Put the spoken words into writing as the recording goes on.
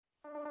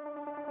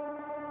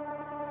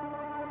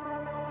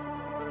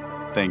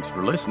Thanks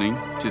for listening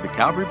to the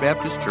Calvary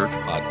Baptist Church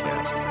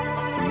podcast.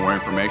 For more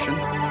information,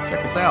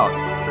 check us out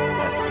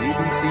at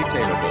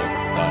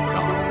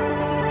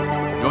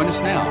cbctaylorville.com. Join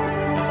us now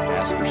as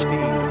Pastor Steve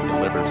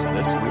delivers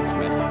this week's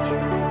message.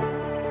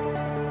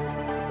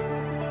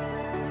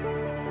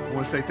 I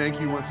want to say thank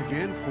you once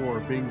again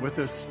for being with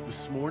us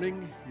this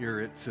morning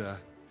here at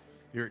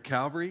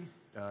Calvary.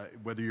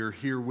 Whether you're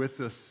here with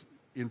us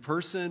in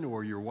person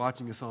or you're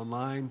watching us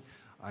online,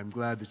 I'm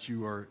glad that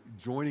you are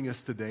joining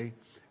us today,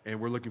 and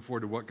we're looking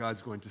forward to what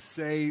God's going to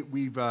say.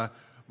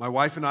 My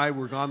wife and I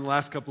were gone the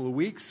last couple of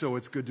weeks, so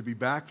it's good to be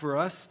back for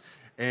us.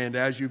 And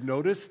as you've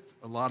noticed,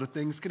 a lot of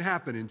things can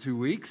happen in 2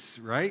 weeks,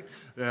 right?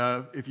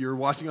 If you're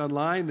watching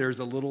online, there's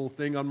a little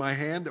thing on my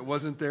hand that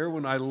wasn't there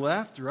when I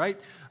left, right?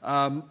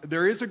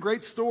 There is a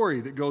great story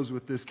that goes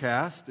with this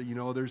cast. You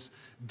know, there's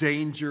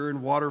danger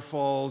and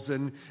waterfalls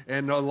and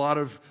a lot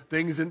of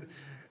things.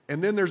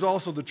 And then there's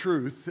also the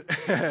truth.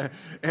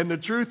 And the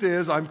truth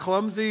is I'm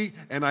clumsy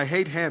and I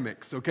hate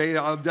hammocks, okay?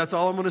 That's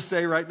all I'm going to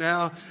say right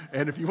now.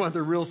 And if you want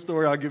the real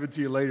story, I'll give it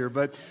to you later.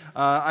 But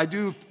I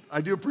do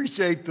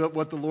appreciate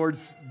what the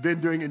Lord's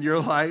been doing in your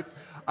life.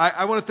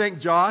 I want to thank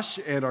Josh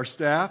and our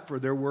staff for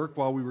their work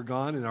while we were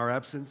gone in our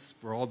absence,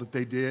 for all that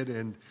they did.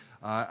 And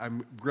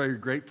I'm very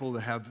grateful to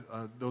have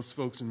those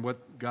folks and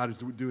what God is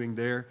doing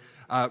there.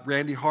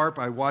 Randy Harp,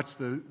 I watched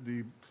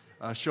the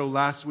show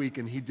last week,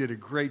 and he did a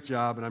great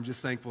job, and I'm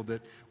just thankful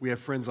that we have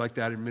friends like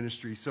that in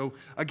ministry. So,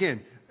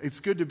 again, it's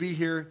good to be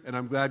here, and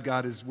I'm glad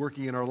God is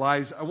working in our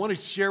lives. I want to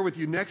share with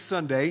you next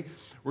Sunday,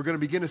 we're going to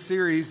begin a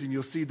series, and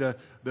you'll see the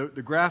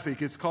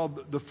graphic. It's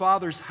called The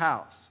Father's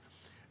House.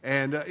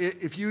 And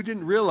if you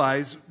didn't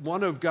realize,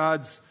 one of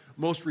God's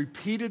most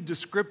repeated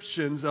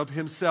descriptions of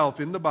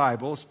himself in the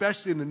Bible,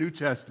 especially in the New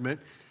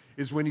Testament,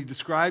 is when he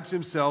describes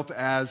himself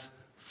as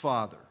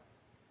Father.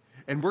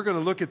 And we're going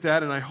to look at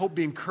that, and I hope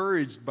be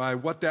encouraged by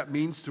what that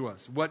means to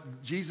us,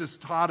 what Jesus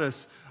taught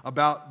us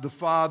about the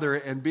Father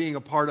and being a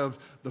part of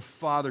the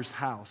Father's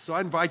house. So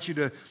I invite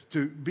you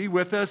to be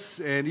with us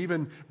and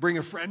even bring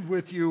a friend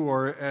with you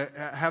or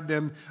have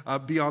them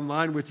be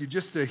online with you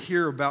just to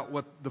hear about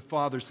what the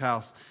Father's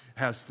house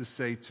has to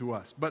say to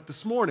us. But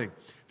this morning,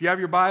 if you have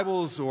your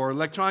Bibles or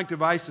electronic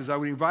devices, I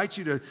would invite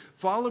you to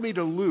follow me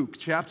to Luke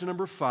chapter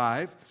number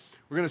 5.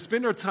 We're going to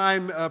spend our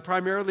time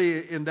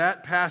primarily in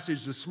that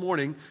passage this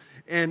morning.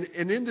 And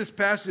in this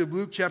passage of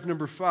Luke chapter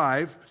number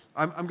 5,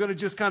 I'm going to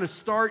just kind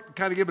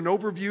of give an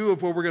overview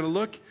of where we're going to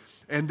look,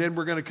 and then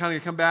we're going to kind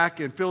of come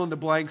back and fill in the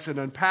blanks and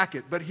unpack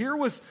it. But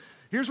here's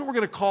what we're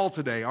going to call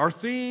today. Our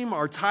theme,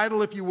 our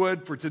title, if you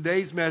would, for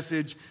today's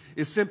message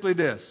is simply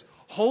this: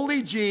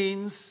 Holy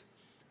Jeans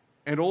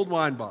and Old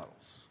Wine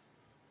Bottles.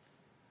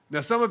 Now,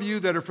 some of you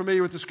that are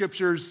familiar with the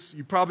scriptures,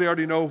 you probably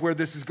already know where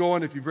this is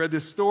going if you've read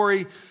this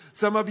story.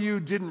 Some of you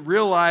didn't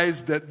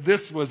realize that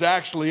this was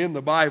actually in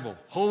the Bible.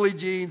 Holy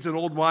jeans and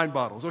old wine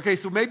bottles. Okay,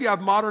 so maybe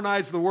I've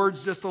modernized the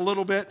words just a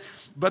little bit,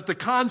 but the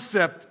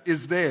concept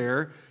is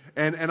there,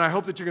 and I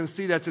hope that you're going to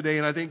see that today,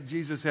 and I think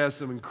Jesus has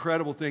some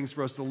incredible things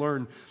for us to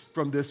learn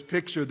from this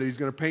picture that he's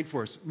going to paint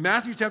for us.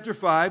 Matthew chapter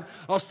 5,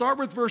 I'll start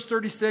with verse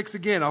 36.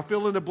 Again, I'll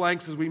fill in the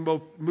blanks as we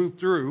move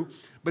through,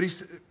 but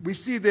we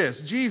see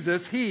this.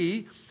 Jesus,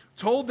 he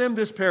told them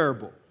this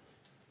parable.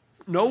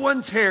 No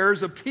one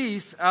tears a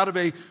piece out of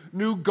a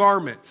new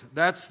garment.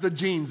 That's the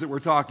jeans that we're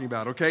talking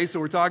about, okay?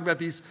 So we're talking about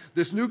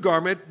this new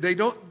garment. They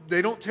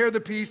don't tear the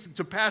piece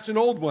to patch an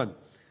old one.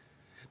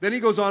 Then he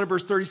goes on in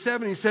verse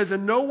 37, he says,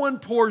 and no one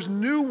pours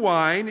new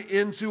wine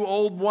into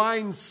old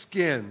wine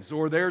skins,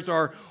 or there's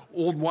our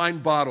old wine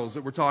bottles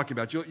that we're talking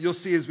about. You'll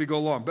see as we go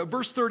along. But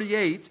verse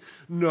 38,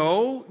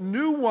 no,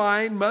 new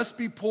wine must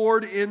be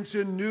poured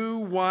into new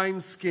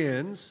wine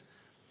skins.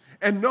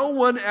 And no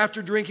one,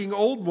 after drinking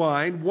old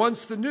wine,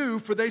 wants the new,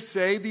 for they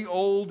say the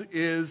old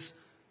is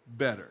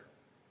better.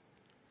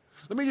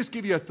 Let me just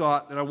give you a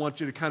thought that I want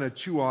you to kind of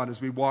chew on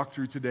as we walk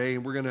through today,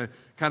 and we're going to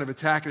kind of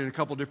attack it in a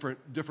couple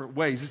different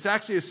ways. It's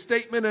actually a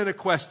statement and a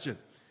question.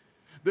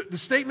 The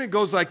statement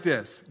goes like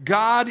this: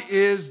 God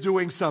is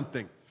doing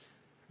something.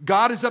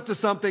 God is up to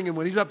something, and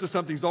when he's up to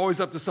something, he's always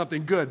up to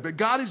something good. But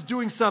God is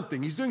doing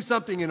something. He's doing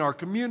something in our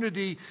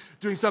community,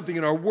 doing something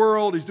in our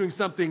world. He's doing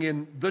something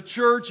in the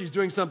church. He's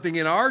doing something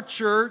in our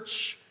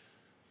church.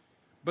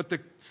 But the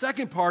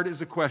second part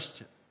is a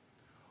question.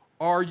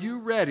 Are you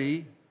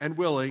ready and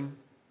willing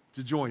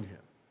to join him?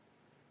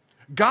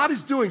 God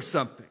is doing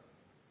something.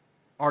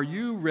 Are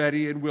you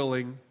ready and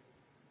willing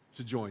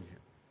to join him?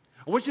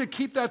 I want you to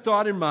keep that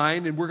thought in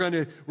mind, and we're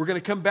going to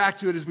come back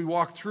to it as we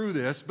walk through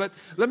this. But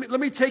let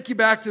me take you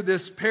back to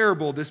this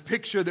parable, this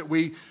picture that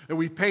we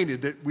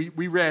painted, that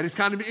we read. It's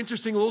kind of an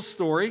interesting little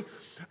story.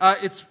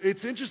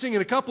 It's interesting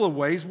in a couple of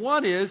ways.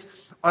 One is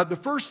the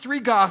first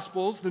three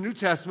Gospels, the New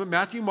Testament,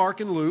 Matthew, Mark,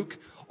 and Luke,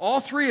 all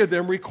three of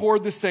them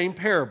record the same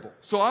parable.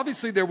 So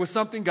obviously there was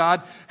something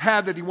God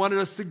had that he wanted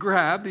us to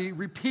grab. He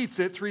repeats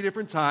it 3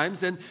 different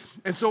times. And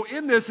so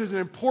in this is an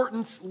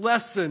important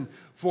lesson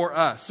for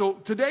us. So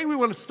today we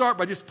want to start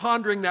by just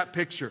pondering that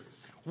picture.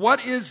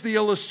 What is the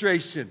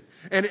illustration?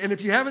 And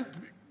if you haven't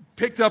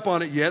picked up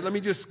on it yet, let me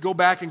just go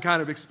back and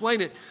kind of explain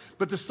it.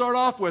 But to start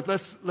off with,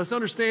 let's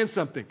understand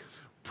something.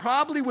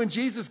 Probably when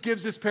Jesus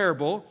gives this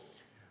parable,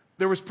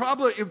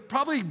 it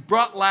probably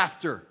brought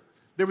laughter.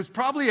 There was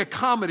probably a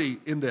comedy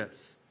in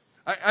this.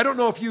 I don't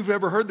know if you've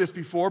ever heard this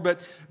before,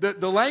 but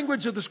the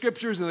language of the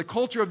scriptures and the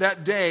culture of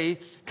that day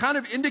kind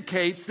of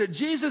indicates that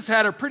Jesus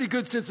had a pretty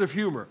good sense of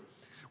humor.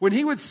 When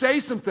he would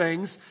say some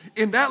things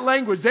in that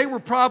language, they were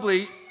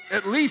probably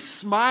at least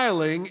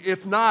smiling,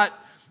 if not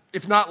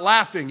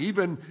laughing,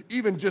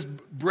 even just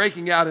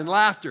breaking out in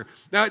laughter.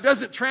 Now, it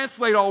doesn't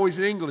translate always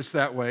in English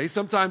that way.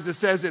 Sometimes it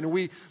says it and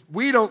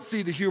we don't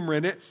see the humor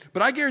in it.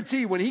 But I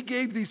guarantee when he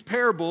gave these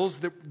parables,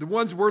 the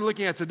ones we're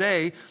looking at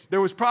today,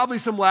 there was probably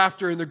some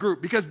laughter in the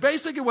group. Because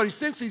basically what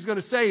he's going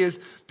to say is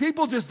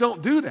people just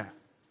don't do that.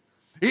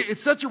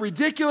 It's such a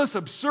ridiculous,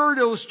 absurd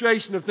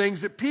illustration of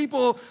things that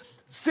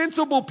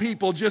sensible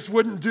people just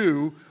wouldn't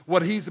do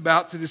what he's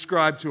about to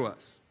describe to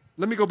us.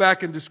 Let me go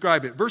back and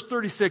describe it. Verse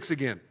 36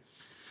 again.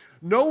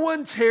 No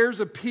one tears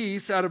a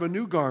piece out of a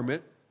new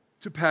garment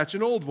to patch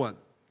an old one.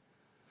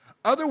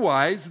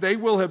 Otherwise, they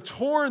will have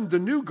torn the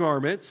new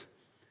garment,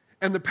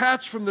 and the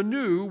patch from the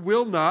new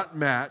will not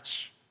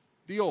match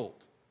the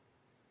old.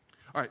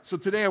 All right, so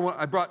today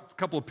I brought a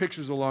couple of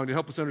pictures along to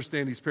help us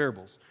understand these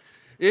parables.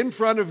 In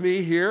front of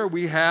me here,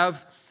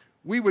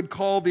 we would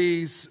call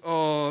these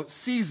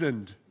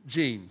seasoned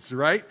jeans,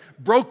 right?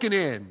 Broken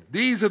in.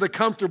 These are the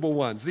comfortable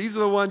ones. These are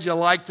the ones you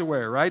like to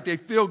wear, right? They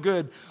feel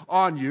good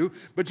on you.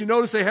 But you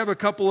notice they have a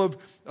couple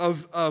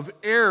of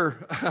air,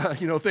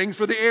 things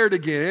for the air to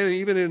get in,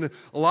 even in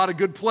a lot of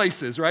good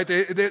places, right?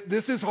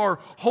 This is our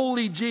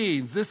holy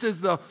jeans. This is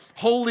the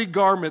holy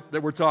garment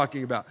that we're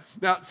talking about.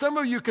 Now, some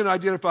of you can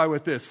identify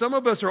with this. Some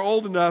of us are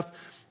old enough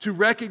to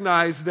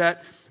recognize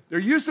that there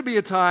used to be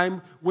a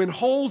time when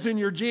holes in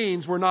your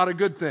jeans were not a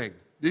good thing.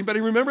 Anybody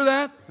remember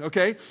that?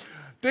 Okay.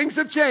 Things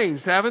have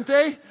changed, haven't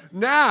they?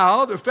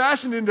 Now, the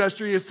fashion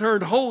industry has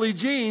turned holy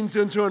jeans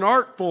into an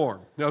art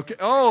form. Okay.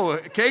 Oh,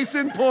 case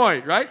in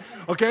point, right?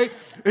 Okay.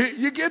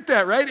 You get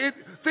that, right?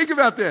 Think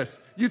about this.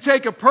 You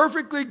take a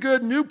perfectly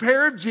good new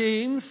pair of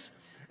jeans,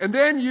 and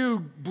then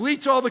you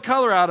bleach all the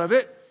color out of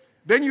it.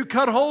 Then you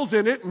cut holes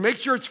in it and make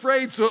sure it's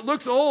frayed so it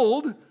looks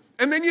old.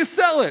 And then you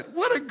sell it.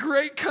 What a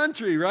great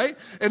country, right?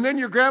 And then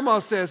your grandma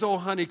says, oh,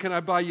 honey, can I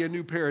buy you a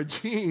new pair of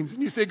jeans?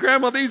 And you say,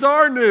 Grandma, these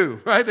are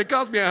new, right? They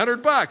cost me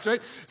 $100, right?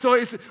 So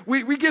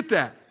we get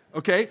that,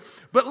 okay?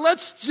 But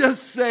let's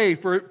just say,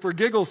 for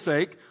giggle's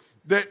sake,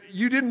 that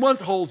you didn't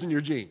want holes in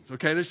your jeans,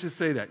 okay? Let's just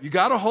say that. You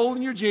got a hole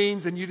in your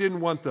jeans and you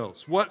didn't want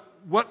those. What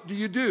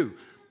do?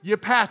 You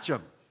patch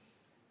them.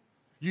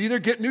 You either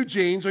get new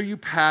jeans or you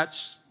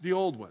patch the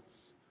old ones.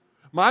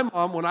 My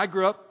mom, when I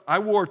grew up, I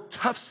wore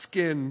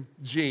Toughskin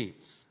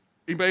jeans.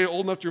 Anybody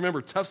old enough to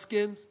remember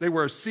Toughskins? They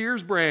were a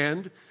Sears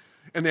brand,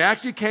 and they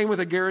actually came with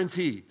a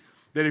guarantee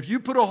that if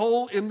you put a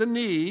hole in the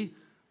knee,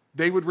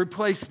 they would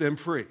replace them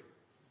free.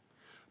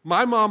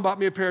 My mom bought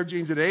me a pair of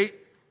jeans at 8,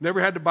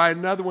 never had to buy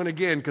another one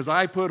again because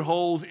I put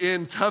holes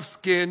in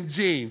Toughskin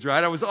jeans,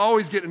 right? I was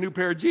always getting a new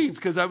pair of jeans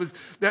because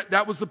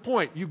that was the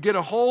point. You get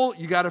a hole,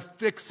 you got to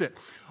fix it.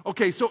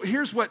 Okay, so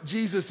here's what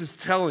Jesus is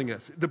telling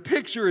us. The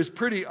picture is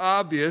pretty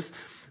obvious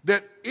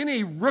that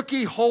any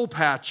rookie hole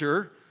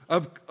patcher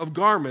of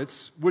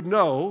garments would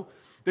know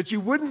that you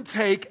wouldn't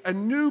take a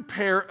new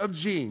pair of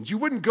jeans. You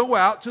wouldn't go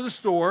out to the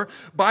store,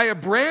 buy a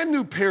brand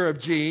new pair of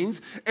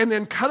jeans, and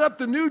then cut up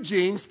the new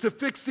jeans to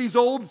fix these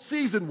old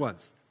seasoned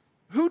ones.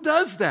 Who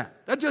does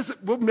that? That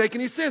just wouldn't make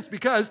any sense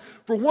because,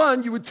 for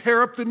one, you would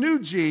tear up the new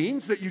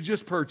jeans that you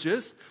just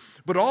purchased,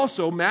 but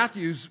also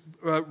Matthew's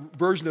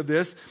version of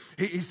this,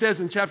 he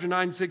says in chapter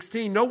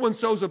 9:16, no one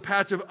sews a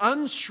patch of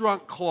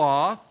unshrunk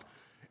cloth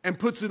and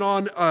puts it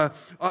on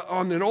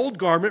an old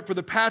garment, for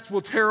the patch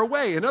will tear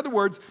away. In other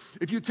words,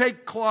 if you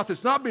take cloth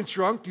that's not been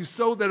shrunk, you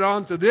sew that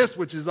onto this,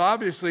 which has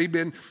obviously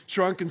been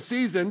shrunk and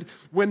seasoned.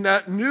 When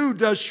that new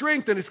does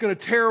shrink, then it's going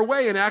to tear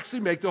away and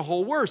actually make the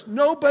hole worse.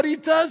 Nobody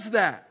does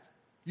that.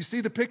 You see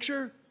the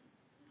picture?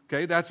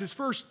 Okay, that's his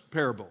first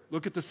parable.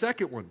 Look at the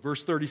second one,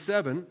 verse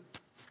 37.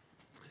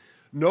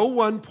 No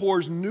one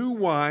pours new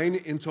wine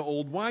into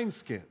old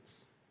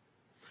wineskins.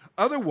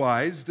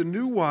 Otherwise, the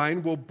new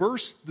wine will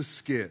burst the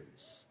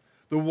skins.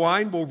 The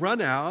wine will run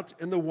out,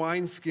 and the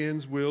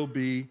wineskins will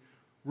be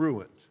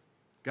ruined.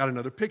 Got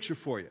another picture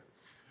for you.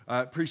 I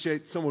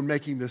appreciate someone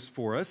making this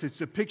for us.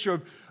 It's a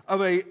picture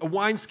of a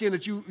wineskin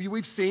that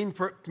we've seen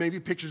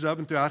maybe pictures of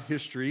and throughout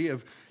history.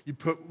 You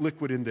put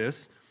liquid in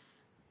this.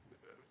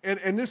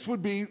 And this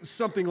would be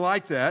something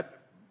like that.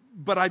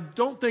 But I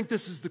don't think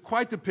this is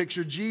quite the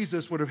picture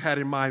Jesus would have had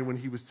in mind when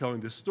he was telling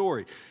this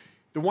story.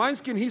 The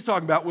wineskin he's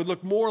talking about would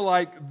look more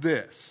like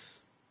this.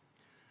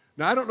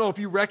 Now, I don't know if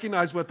you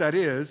recognize what that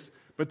is,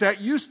 but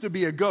that used to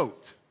be a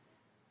goat.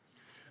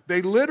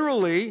 They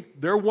literally,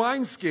 their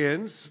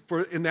wineskins,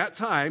 in that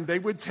time, they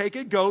would take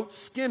a goat,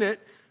 skin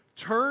it,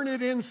 turn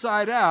it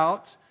inside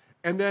out,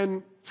 and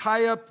then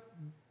tie up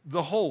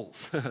the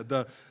holes,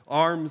 the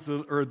arms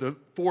or the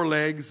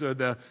forelegs or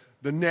the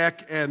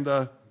neck and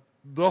the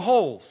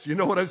holes. You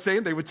know what I'm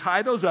saying? They would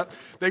tie those up.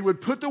 They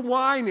would put the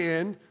wine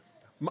in,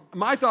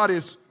 My thought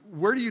is,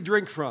 where do you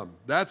drink from?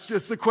 That's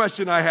just the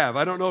question I have.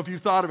 I don't know if you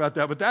thought about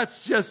that, but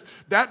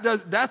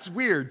that's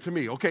weird to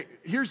me. Okay,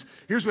 here's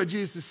what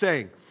Jesus is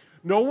saying.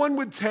 No one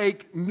would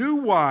take new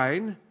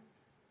wine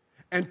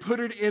and put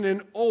it in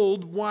an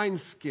old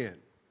wineskin.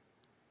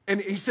 And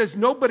he says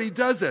nobody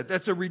does that.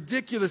 That's a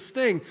ridiculous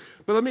thing.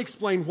 But let me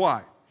explain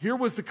why. Here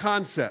was the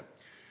concept.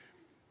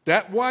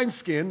 That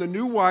wineskin, the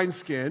new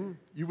wineskin,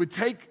 you would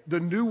take the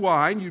new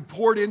wine, you'd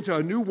pour it into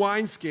a new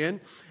wineskin,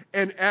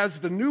 and as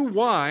the new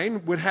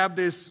wine would have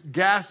this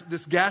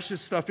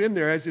gaseous stuff in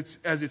there as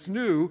it's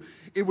new,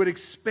 it would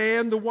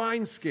expand the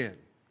wineskin.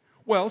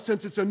 Well,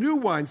 since it's a new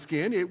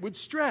wineskin, it would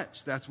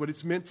stretch. That's what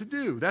it's meant to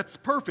do. That's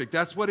perfect.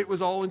 That's what it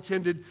was all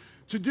intended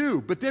to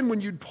do. But then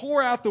when you'd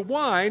pour out the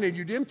wine and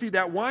you'd empty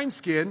that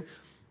wineskin,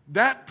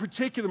 that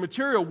particular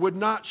material would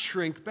not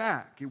shrink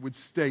back. It would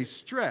stay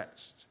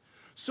stretched.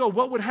 So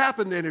what would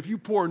happen then if you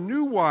pour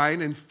new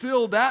wine and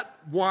fill that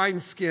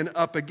wineskin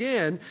up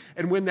again,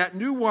 and when that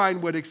new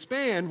wine would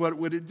expand, what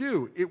would it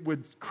do? It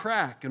would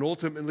crack and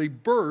ultimately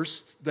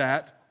burst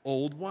that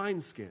old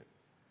wineskin.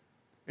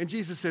 And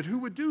Jesus said, who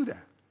would do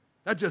that?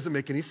 That doesn't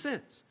make any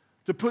sense.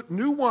 To put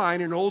new wine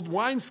in old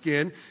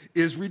wineskin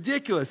is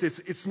ridiculous.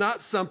 It's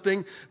not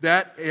something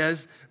that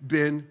has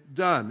been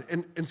done.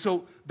 And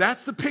so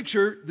that's the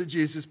picture that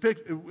Jesus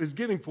is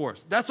giving for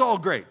us. That's all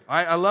great.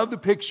 I love the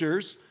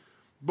pictures.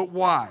 But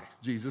why,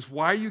 Jesus?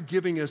 Why are you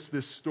giving us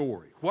this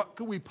story? What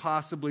could we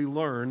possibly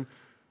learn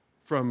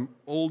from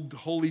old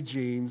holy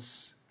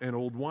jeans and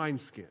old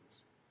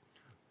wineskins?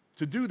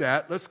 To do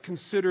that, let's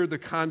consider the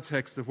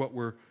context of what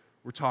we're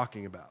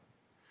talking about.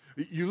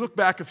 You look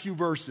back a few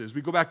verses.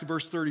 We go back to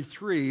verse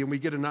 33, and we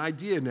get an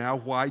idea now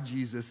why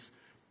Jesus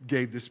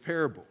gave this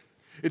parable.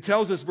 It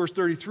tells us, verse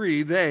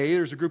 33,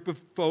 there's a group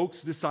of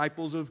folks,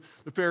 disciples of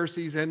the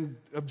Pharisees and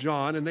of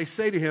John, and they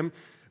say to him,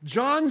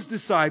 John's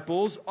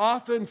disciples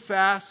often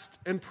fast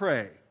and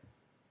pray.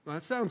 Well,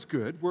 that sounds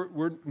good.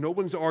 No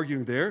one's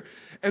arguing there.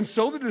 And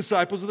so the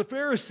disciples of the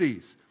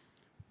Pharisees.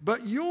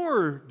 But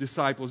your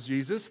disciples,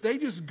 Jesus, they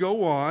just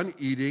go on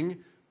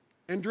eating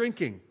and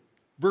drinking.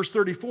 Verse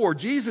 34,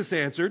 Jesus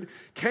answered,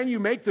 can you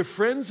make the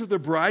friends of the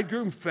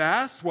bridegroom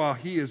fast while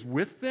he is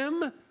with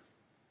them?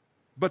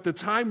 But the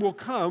time will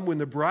come when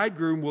the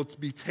bridegroom will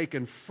be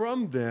taken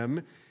from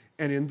them,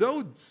 and in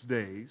those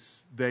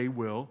days they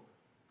will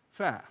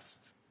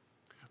fast.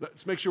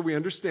 Let's make sure we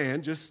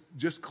understand,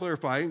 just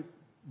clarifying,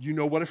 you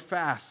know what a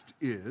fast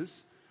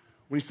is.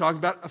 When he's talking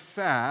about a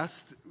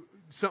fast,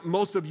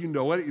 most of you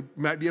know it. It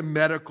might be a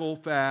medical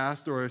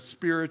fast or a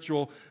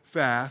spiritual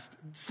fast.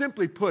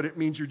 Simply put, it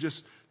means you're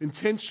just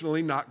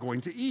intentionally not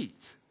going to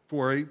eat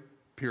for a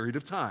period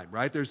of time,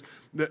 right? There's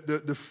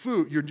the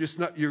food,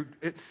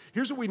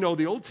 here's what we know.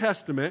 The Old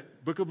Testament,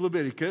 book of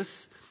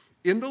Leviticus,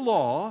 in the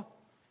law,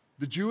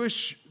 the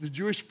Jewish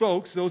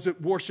folks, those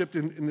that worshiped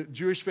in the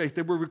Jewish faith,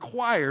 they were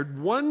required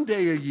one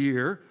day a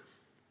year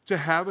to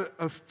have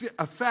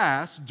a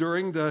fast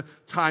during the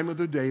time of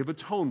the Day of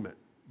Atonement.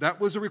 That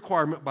was a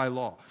requirement by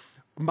law.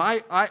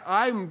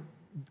 I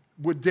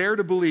would dare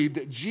to believe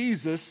that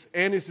Jesus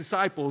and his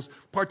disciples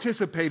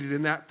participated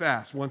in that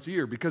fast once a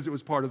year because it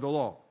was part of the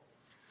law.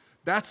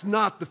 That's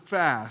not the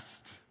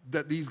fast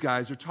that these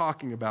guys are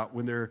talking about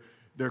when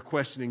they're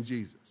questioning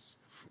Jesus.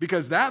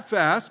 Because that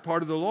fast,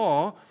 part of the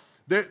law,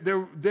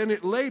 then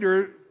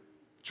later,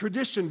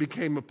 tradition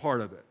became a part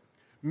of it.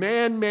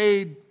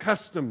 Man-made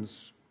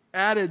customs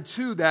added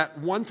to that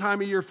one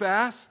time a year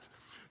fast.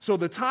 So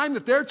the time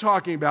that they're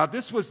talking about,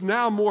 this was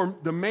now more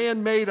the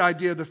man-made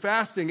idea of the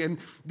fasting. And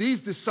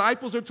these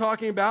disciples are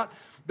talking about,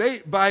 they,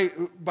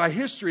 by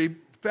history,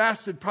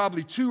 fasted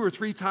probably 2 or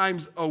 3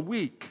 times a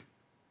week.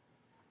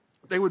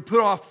 They would put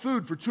off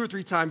food for 2 or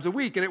 3 times a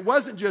week. And it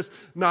wasn't just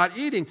not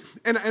eating.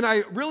 And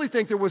I really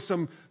think there was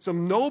some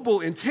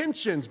noble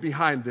intentions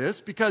behind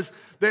this because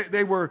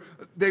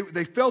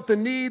they felt the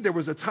need. There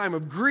was a time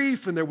of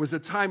grief, and there was a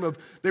time of,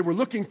 they were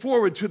looking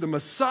forward to the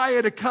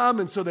Messiah to come.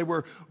 And so they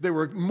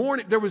were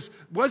mourning.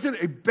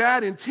 Wasn't a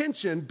bad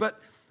intention, but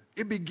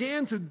it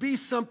began to be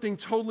something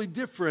totally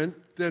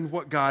different than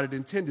what God had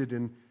intended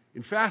in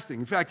fasting.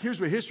 In fact, here's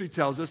what history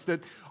tells us,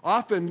 that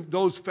often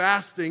those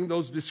fasting,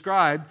 those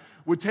described,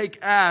 would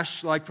take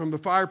ash, like from the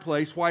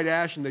fireplace, white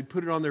ash, and they'd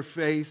put it on their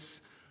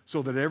face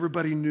so that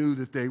everybody knew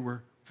that they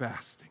were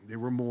fasting. They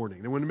were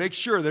mourning. They wanted to make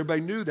sure that everybody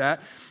knew that.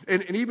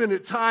 And even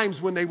at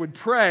times when they would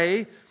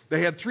pray,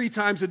 they had 3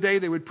 times a day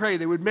they would pray.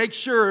 They would make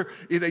sure,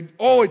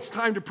 it's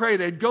time to pray.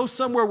 They'd go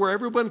somewhere where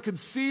everyone could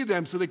see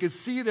them so they could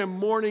see them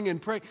mourning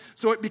and praying.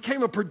 So it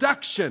became a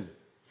production.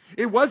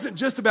 It wasn't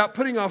just about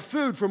putting off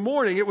food for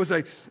mourning. It was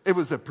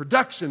a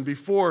production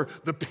before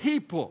the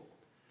people.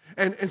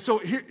 And so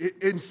here,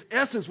 in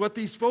essence, what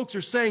these folks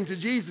are saying to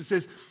Jesus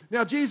is,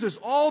 now Jesus,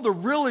 all the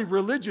really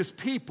religious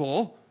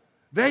people,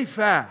 they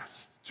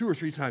fast 2 or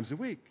 3 times a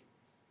week.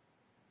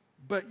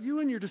 But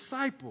you and your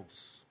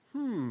disciples,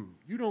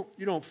 you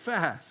don't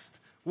fast.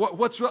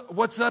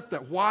 What's up there?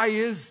 Why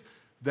is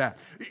that.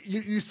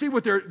 You see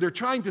what they're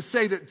trying to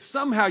say, that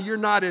somehow you're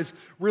not as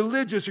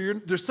religious, or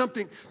there's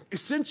something.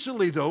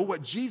 Essentially, though,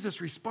 what Jesus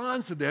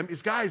responds to them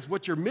is, guys,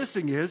 what you're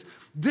missing is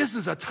this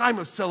is a time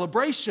of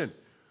celebration.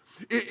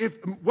 If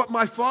what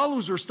my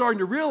followers are starting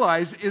to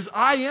realize is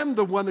I am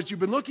the one that you've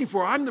been looking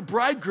for. I'm the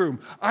bridegroom.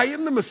 I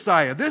am the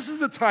Messiah. This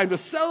is a time to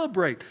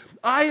celebrate.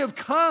 I have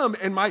come,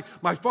 and my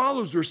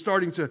followers are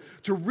starting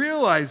to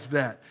realize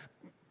that.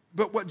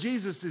 But what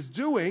Jesus is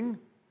doing,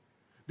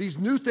 these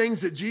new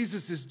things that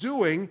Jesus is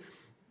doing,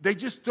 they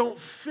just don't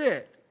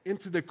fit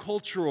into the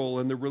cultural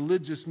and the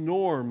religious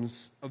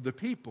norms of the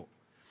people.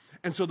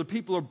 And so the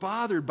people are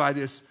bothered by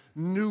this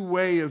new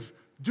way of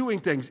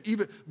doing things,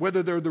 even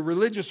whether they're the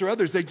religious or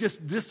others.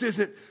 This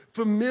isn't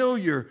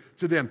familiar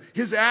to them.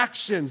 His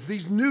actions,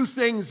 these new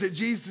things that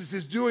Jesus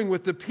is doing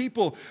with the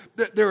people,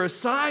 that they're a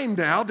sign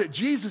now that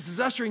Jesus is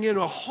ushering in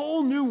a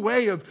whole new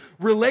way of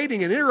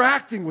relating and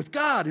interacting with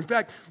God. In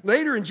fact,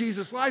 later in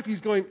Jesus' life,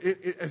 he's going,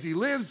 as he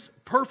lives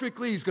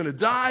perfectly, he's going to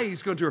die,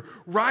 he's going to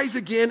rise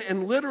again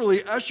and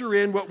literally usher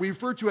in what we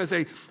refer to as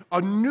a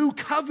new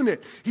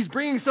covenant. He's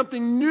bringing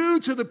something new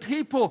to the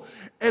people,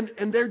 and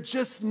they're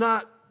just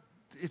not,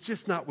 it's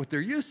just not what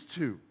they're used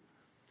to.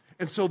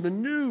 And so the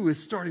new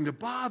is starting to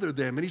bother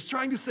them. And he's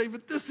trying to say,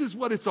 but this is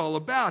what it's all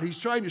about. He's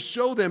trying to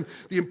show them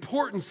the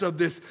importance of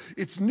this.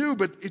 It's new,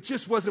 but it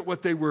just wasn't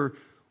what they were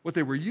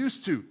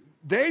used to.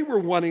 They were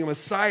wanting a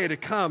Messiah to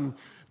come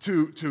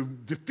to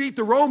defeat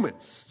the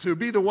Romans, to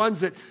be the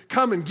ones that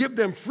come and give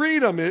them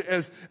freedom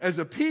as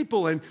a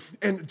people, and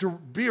to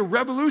be a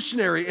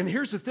revolutionary. And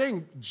here's the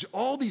thing,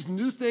 all these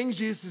new things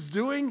Jesus is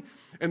doing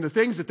and the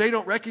things that they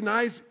don't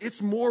recognize, it's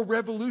more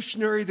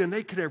revolutionary than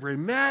they could ever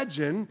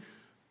imagine,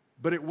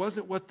 but it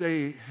wasn't what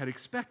they had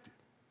expected.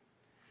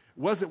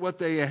 It wasn't what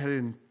they had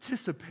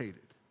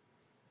anticipated.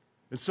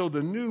 And so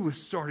the new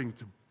is starting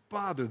to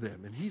bother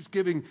them. And he's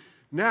giving,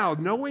 now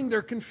knowing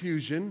their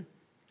confusion,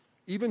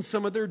 even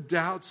some of their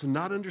doubts and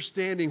not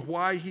understanding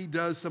why he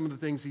does some of the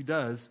things he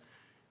does,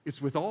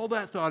 it's with all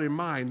that thought in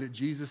mind that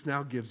Jesus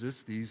now gives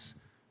us these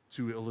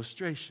two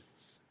illustrations.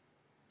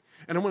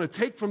 And I want to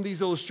take from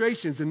these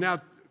illustrations and now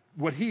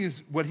what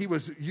he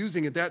was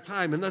using at that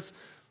time, and let's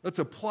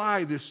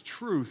apply this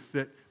truth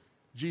that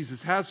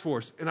Jesus has for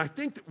us. And I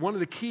think that one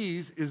of the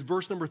keys is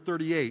verse number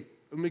 38.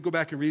 Let me go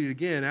back and read it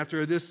again.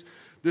 After this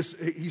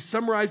he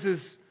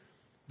summarizes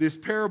this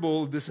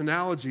parable, this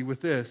analogy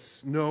with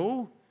this.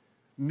 No,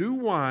 new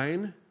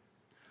wine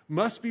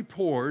must be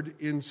poured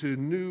into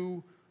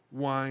new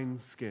wine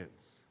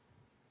skins.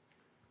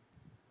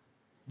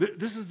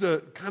 This is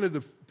the kind of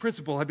the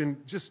principle I've been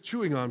just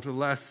chewing on for the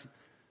last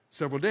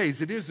several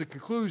days. It is the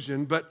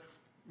conclusion, but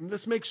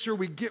let's make sure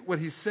we get what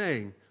he's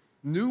saying.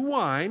 New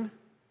wine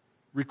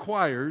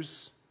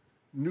requires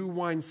new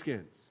wine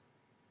skins.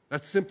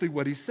 That's simply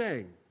what he's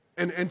saying.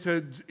 And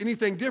to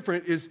anything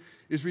different is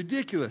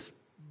ridiculous.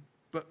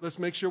 But let's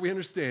make sure we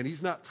understand.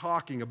 He's not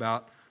talking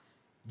about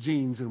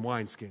jeans and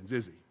wineskins,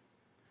 is he?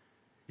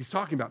 He's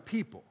talking about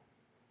people.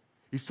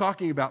 He's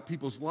talking about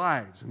people's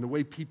lives and the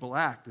way people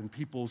act and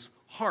people's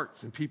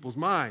hearts and people's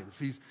minds.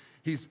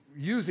 He's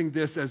using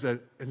this as an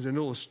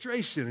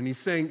illustration, and he's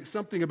saying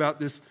something about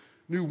this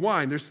new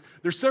wine. There's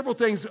several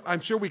things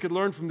I'm sure we could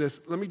learn from this.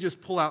 Let me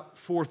just pull out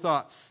 4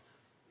 thoughts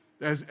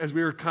as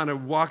we were kind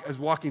of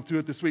walking through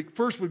it this week.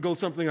 First would go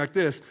something like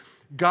this.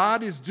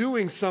 God is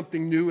doing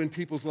something new in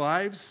people's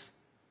lives,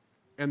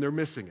 and they're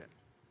missing it.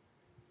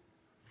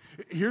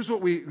 Here's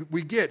what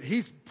we get.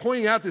 He's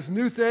pointing out this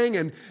new thing,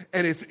 and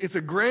it's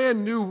a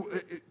grand new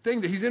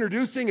thing that he's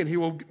introducing,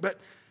 and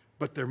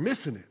but they're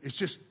missing it. It's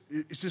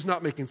just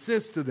not making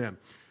sense to them,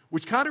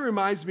 which kind of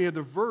reminds me of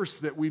the verse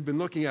that we've been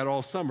looking at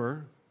all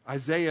summer,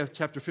 Isaiah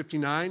chapter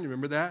 59.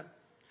 Remember that?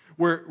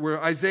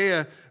 Where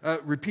Isaiah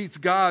repeats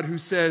God who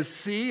says,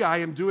 "See, I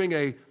am doing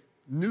a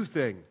new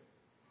thing."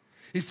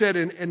 He said,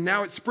 and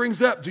now it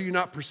springs up. Do you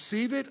not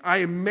perceive it? I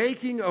am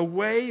making a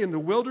way in the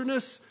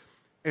wilderness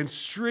and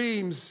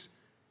streams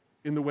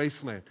in the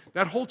wasteland.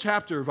 That whole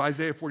chapter of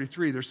Isaiah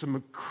 43, there's some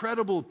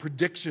incredible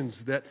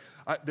predictions that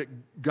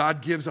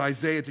God gives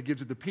Isaiah to give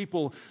to the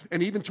people.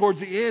 And even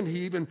towards the end, he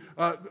even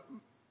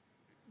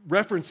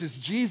references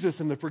Jesus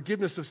and the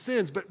forgiveness of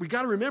sins. But we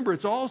got to remember,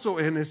 it's also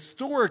an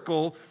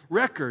historical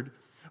record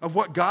of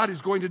what God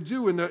is going to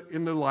do in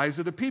the lives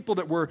of the people,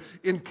 that we're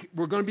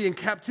going to be in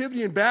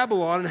captivity in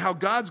Babylon, and how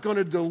God's going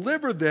to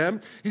deliver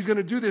them. He's going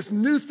to do this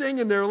new thing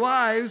in their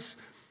lives.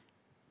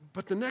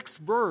 But the next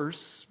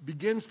verse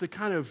begins to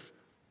kind of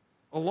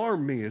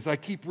alarm me as I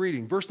keep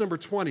reading. Verse number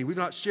 20, we've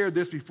not shared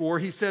this before.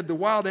 He said, the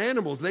wild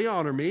animals, they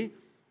honor me,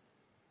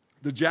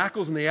 the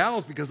jackals and the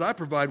owls, because I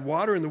provide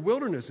water in the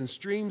wilderness and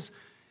streams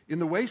in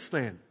the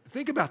wasteland.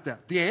 Think about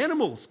that. The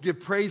animals give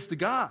praise to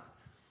God.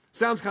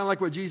 Sounds kind of like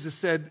what Jesus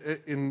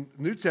said in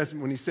the New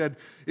Testament when he said,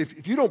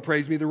 if you don't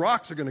praise me, the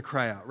rocks are going to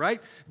cry out, right?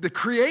 The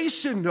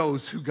creation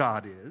knows who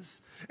God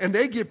is, and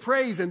they give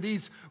praise. And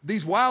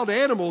these wild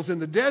animals in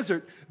the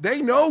desert,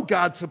 they know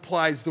God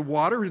supplies the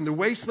water in the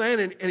wasteland.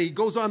 And he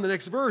goes on the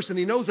next verse, and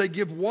he knows they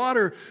give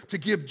water to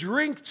give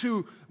drink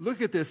to,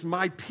 look at this,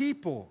 my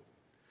people,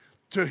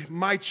 to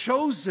my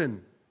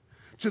chosen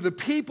to the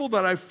people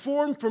that I've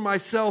formed for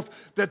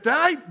myself, that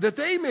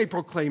they may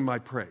proclaim my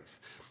praise.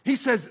 He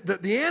says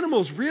that the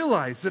animals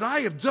realize that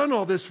I have done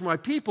all this for my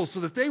people so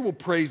that they will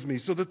praise me,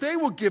 so that they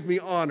will give me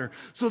honor,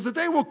 so that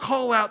they will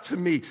call out to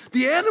me.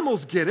 The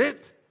animals get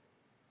it.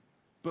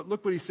 But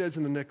look what he says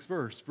in the next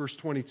verse, verse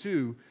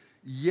 22.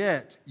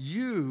 Yet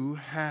you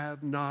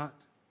have not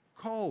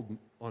called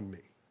on me,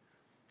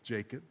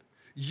 Jacob.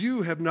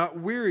 You have not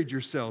wearied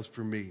yourselves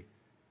for me,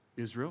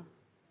 Israel.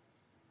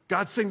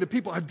 God's saying to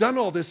people, I've done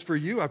all this for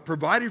you. I've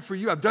provided for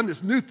you. I've done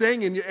this new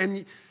thing,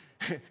 and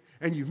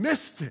you've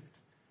missed it.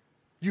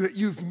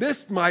 You've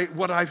missed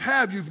what I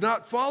have. You've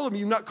not followed me.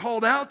 You've not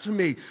called out to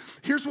me.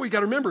 Here's what we got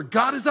to remember.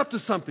 God is up to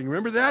something.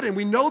 Remember that? And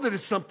we know that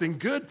it's something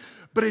good,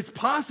 but it's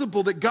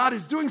possible that God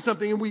is doing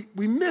something and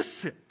we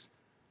miss it.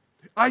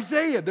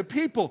 Isaiah, the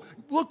people,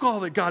 look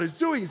all that God is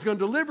doing. He's going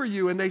to deliver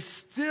you, and they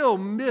still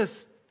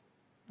missed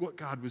what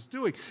God was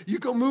doing. You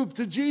go move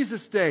to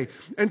Jesus Day,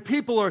 and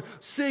people are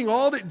seeing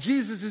all that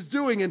Jesus is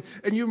doing, and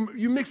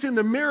you mix in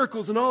the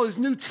miracles and all his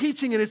new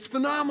teaching, and it's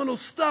phenomenal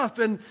stuff,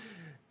 and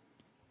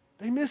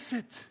they miss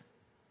it.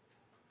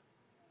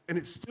 And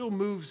it still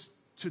moves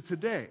to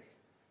today.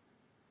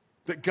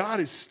 That God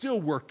is still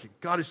working.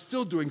 God is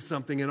still doing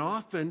something. And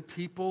often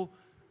people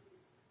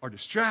are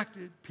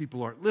distracted.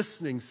 People aren't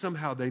listening.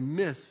 Somehow they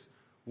miss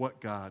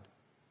what God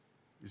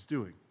is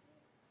doing.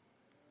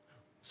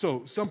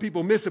 So some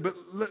people miss it. But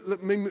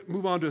let me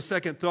move on to a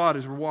second thought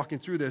as we're walking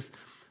through this.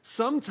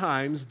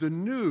 Sometimes the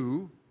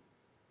new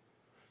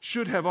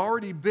should have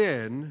already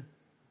been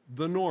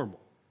the normal.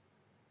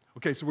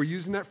 Okay, so we're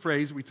using that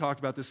phrase we talked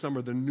about this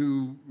summer, the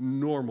new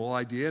normal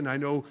idea, and I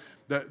know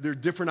that there are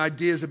different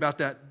ideas about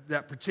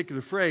that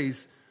particular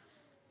phrase,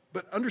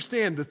 but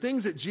understand the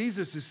things that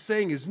Jesus is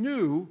saying is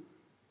new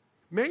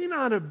may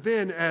not have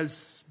been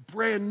as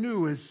brand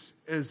new as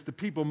the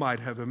people might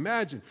have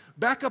imagined.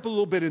 Back up a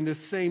little bit in this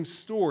same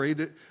story.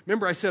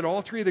 Remember I said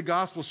all three of the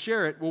Gospels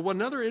share it. Well,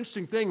 another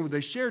interesting thing when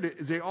they shared it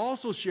is they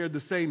also shared the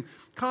same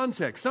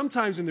context.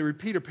 Sometimes when they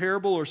repeat a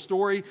parable or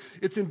story,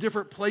 it's in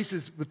different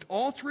places. With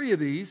all three of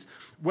these,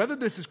 whether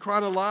this is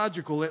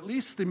chronological, at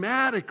least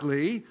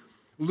thematically,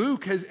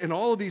 Luke has, in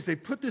all of these, they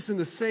put this in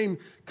the same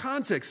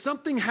context.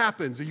 Something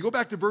happens. And you go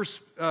back to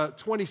verse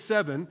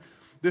 27,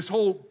 this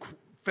whole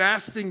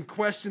fasting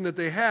question that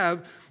they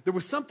have, there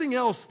was something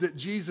else that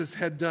Jesus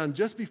had done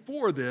just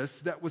before this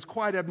that was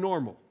quite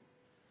abnormal.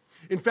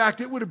 In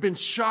fact, it would have been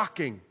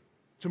shocking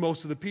to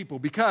most of the people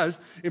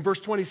because in verse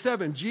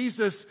 27,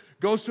 Jesus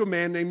goes to a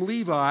man named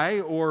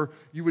Levi, or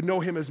you would know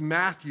him as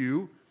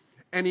Matthew,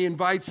 and he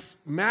invites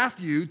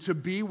Matthew to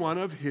be one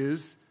of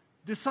his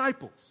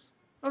disciples.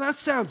 Well, that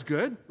sounds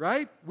good,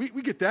 right? We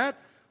get that.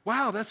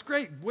 Wow, that's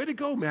great. Way to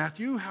go,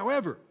 Matthew.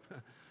 However,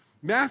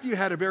 Matthew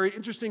had a very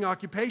interesting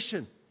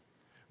occupation.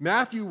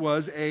 Matthew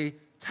was a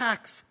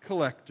tax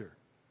collector.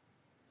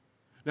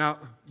 Now,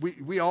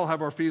 we all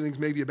have our feelings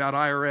maybe about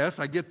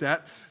IRS. I get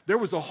that. There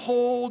was a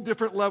whole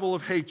different level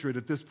of hatred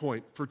at this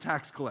point for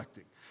tax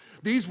collecting.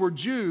 These were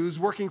Jews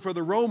working for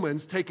the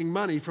Romans, taking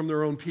money from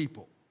their own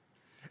people.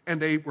 And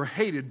they were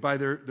hated by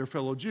their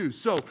fellow Jews.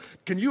 So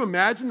can you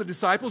imagine the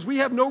disciples? We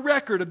have no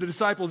record of the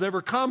disciples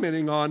ever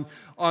commenting on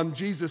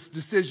Jesus'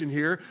 decision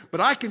here,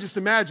 but I can just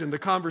imagine the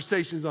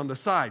conversations on the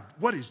side.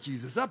 What is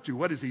Jesus up to?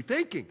 What is he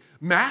thinking?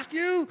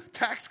 Matthew,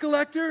 tax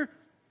collector?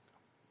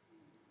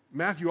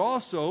 Matthew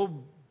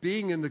also,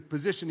 being in the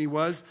position he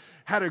was,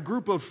 had a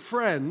group of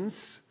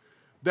friends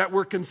that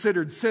were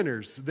considered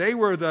sinners. They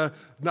were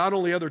not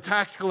only other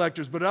tax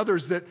collectors, but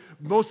others that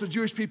most of the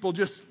Jewish people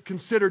just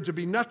considered to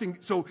be nothing.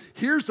 So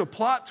here's a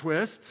plot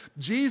twist.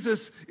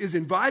 Jesus is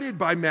invited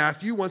by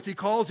Matthew, once he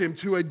calls him,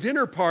 to a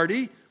dinner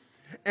party.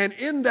 And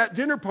in that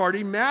dinner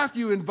party,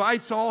 Matthew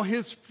invites all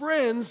his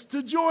friends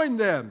to join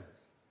them.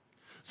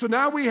 So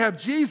now we have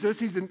Jesus.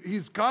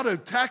 He's got a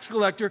tax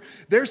collector.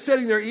 They're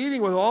sitting there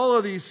eating with all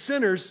of these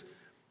sinners.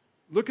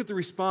 Look at the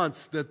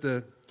response that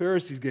the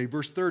Pharisees gave.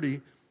 Verse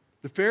 30.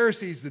 The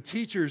Pharisees, the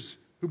teachers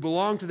who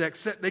belonged to that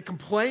sect, they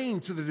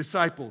complained to the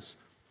disciples.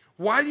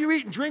 Why do you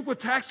eat and drink with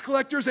tax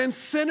collectors and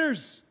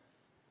sinners?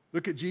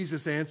 Look at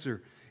Jesus'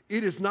 answer.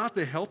 It is not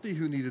the healthy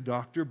who need a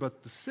doctor,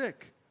 but the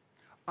sick.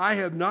 I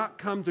have not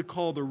come to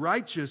call the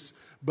righteous,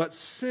 but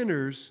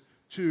sinners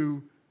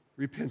to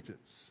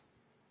repentance.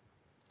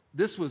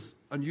 This was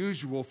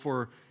unusual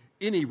for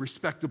any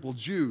respectable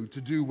Jew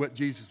to do what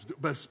Jesus was doing,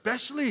 but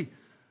especially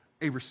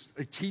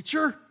a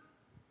teacher.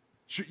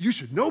 You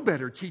should know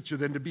better, teacher,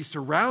 than to be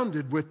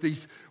surrounded with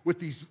these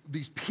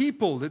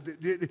people.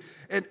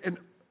 And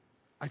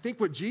I think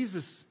what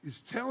Jesus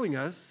is telling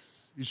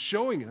us, is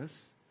showing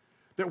us,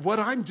 that what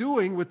I'm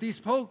doing with these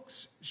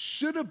folks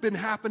should have been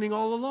happening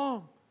all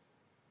along.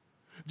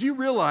 Do you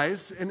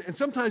realize, and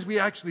sometimes we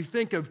actually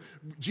think of,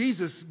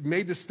 Jesus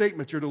made the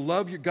statement, you're to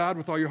love your God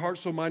with all your heart,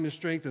 soul, mind, and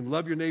strength, and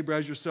love your neighbor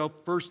as yourself,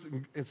 first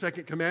and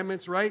second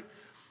commandments, right?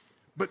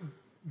 But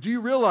do you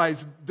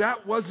realize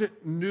that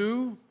wasn't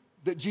new?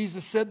 That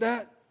Jesus said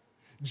that?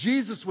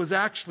 Jesus was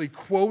actually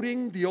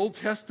quoting the Old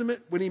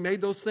Testament when he made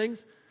those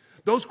things.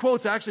 Those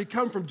quotes actually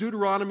come from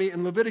Deuteronomy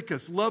and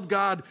Leviticus. Love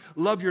God,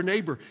 love your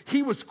neighbor.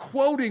 He was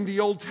quoting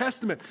the Old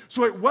Testament.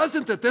 So it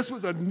wasn't that this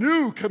was a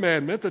new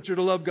commandment, that you're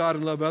to love God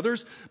and love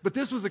others, but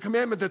this was a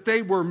commandment that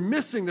they were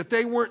missing, that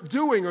they weren't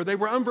doing, or they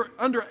were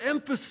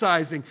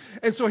underemphasizing.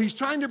 And so he's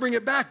trying to bring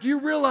it back. Do you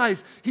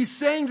realize he's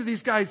saying to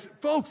these guys,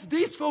 folks,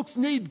 these folks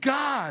need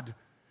God.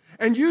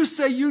 And you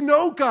say you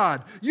know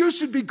God. You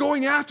should be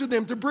going after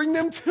them to bring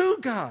them to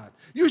God.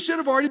 You should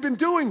have already been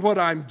doing what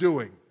I'm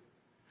doing.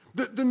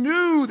 The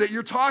new that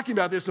you're talking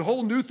about, this the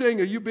whole new thing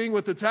of you being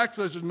with the tax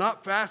collectors,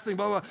 not fasting,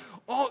 blah, blah,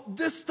 all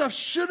this stuff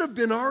should have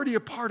been already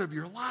a part of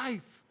your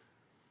life.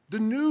 The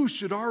new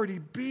should already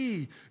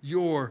be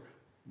your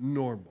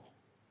normal.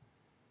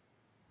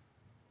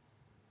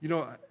 You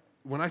know,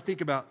 when I think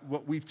about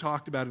what we've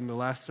talked about in the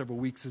last several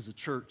weeks as a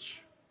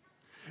church,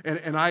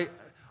 and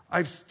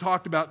I've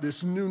talked about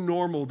this new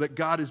normal that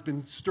God has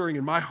been stirring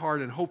in my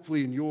heart and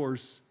hopefully in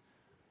yours.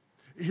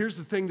 Here's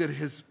the thing that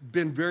has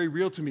been very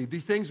real to me. The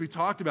things we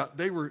talked about,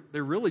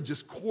 they're really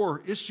just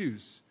core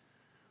issues.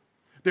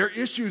 They're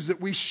issues that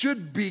we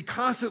should be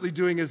constantly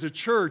doing as a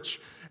church,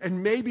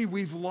 and maybe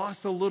we've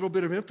lost a little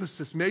bit of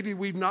emphasis. Maybe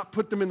we've not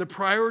put them in the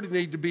priority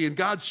they need to be, and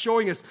God's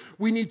showing us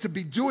we need to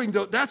be doing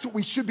those. That's what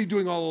we should be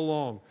doing all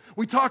along.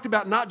 We talked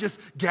about not just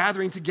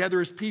gathering together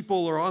as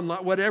people or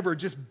online, whatever,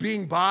 just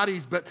being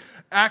bodies, but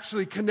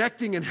actually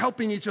connecting and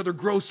helping each other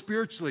grow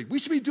spiritually. We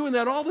should be doing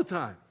that all the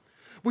time.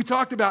 We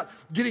talked about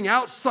getting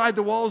outside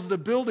the walls of the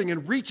building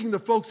and reaching the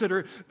folks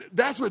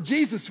that's what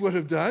Jesus would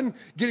have done,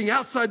 getting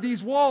outside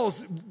these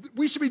walls.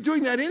 We should be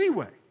doing that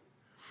anyway.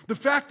 The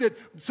fact that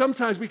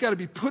sometimes we got to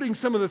be putting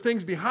some of the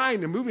things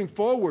behind and moving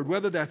forward,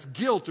 whether that's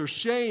guilt or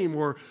shame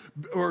or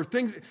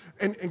things.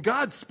 And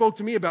God spoke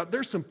to me about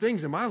there's some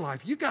things in my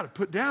life you got to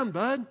put down,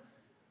 bud.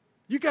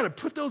 You got to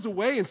put those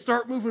away and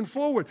start moving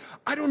forward.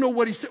 I don't know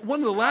what he said. One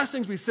of the last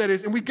things we said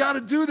is, and we got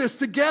to do this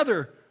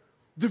together.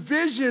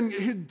 Division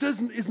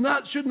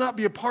should not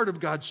be a part of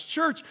God's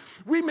church.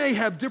 We may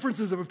have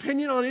differences of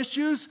opinion on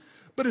issues,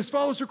 but as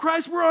followers of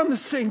Christ, we're on the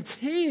same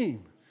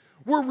team.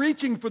 We're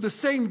reaching for the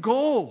same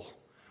goal.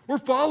 We're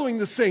following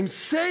the same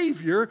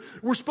Savior.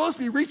 We're supposed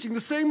to be reaching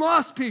the same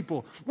lost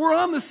people. We're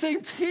on the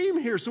same team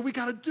here, so we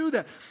got to do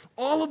that.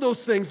 All of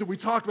those things that we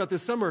talked about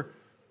this summer,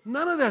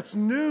 none of that's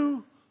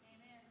new.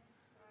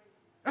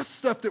 That's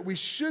stuff that we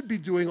should be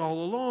doing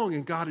all along,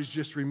 and God is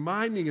just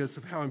reminding us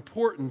of how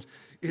important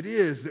it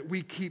is that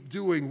we keep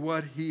doing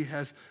what he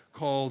has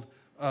called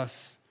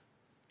us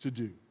to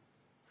do.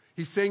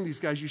 He's saying, these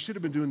guys, you should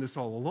have been doing this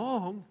all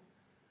along,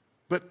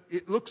 but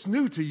it looks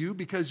new to you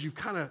because you've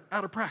kind of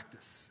out of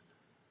practice.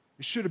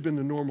 It should have been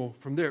the normal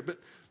from there. But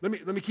let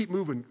me keep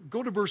moving.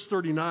 Go to verse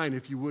 39,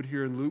 if you would,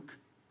 here in Luke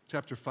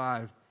chapter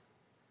 5.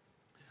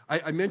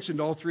 I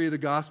mentioned all three of the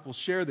Gospels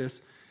share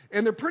this,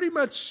 and they're pretty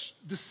much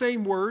the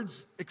same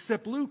words,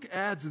 except Luke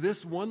adds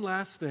this one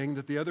last thing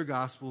that the other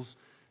Gospels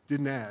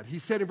didn't add. He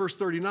said in verse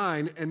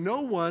 39, and no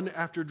one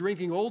after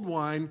drinking old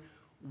wine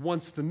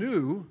wants the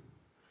new,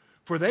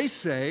 for they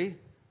say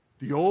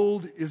the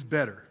old is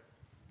better.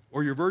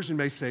 Or your version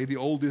may say the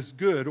old is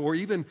good, or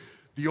even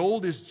the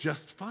old is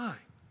just fine.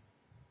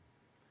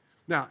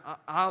 Now,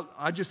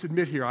 I just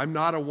admit here, I'm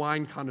not a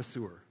wine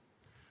connoisseur.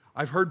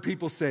 I've heard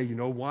people say,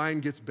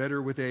 wine gets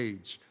better with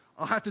age.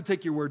 I'll have to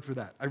take your word for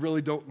that. I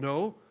really don't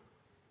know.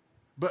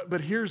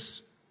 But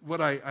here's what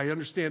I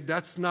understand.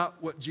 That's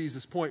not what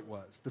Jesus' point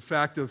was. The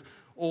fact of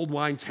old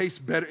wine tastes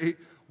better.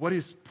 What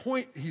his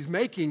point he's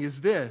making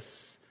is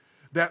this,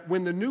 that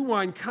when the new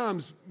wine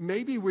comes,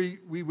 maybe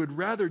we would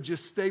rather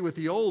just stay with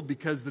the old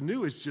because the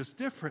new is just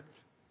different.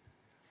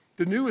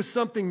 The new is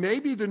something,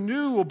 maybe the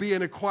new will be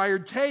an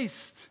acquired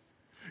taste.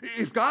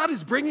 If God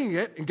is bringing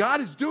it and God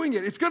is doing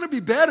it, it's going to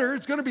be better.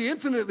 It's going to be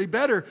infinitely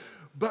better.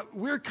 But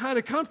we're kind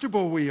of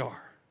comfortable we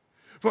are.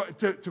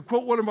 To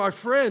quote one of my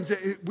friends,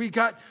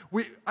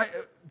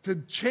 to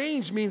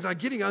change means I'm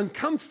getting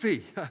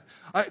uncomfy.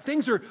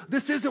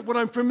 This isn't what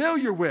I'm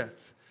familiar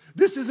with.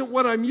 This isn't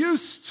what I'm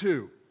used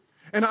to.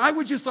 And I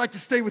would just like to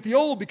stay with the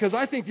old because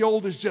I think the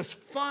old is just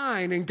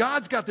fine. And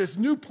God's got this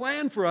new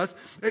plan for us.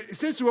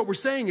 Essentially what we're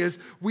saying is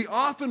we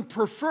often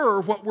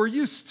prefer what we're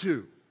used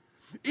to.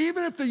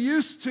 Even if the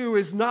used to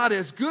is not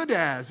as good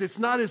as, it's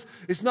not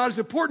as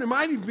important. It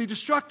might even be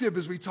destructive,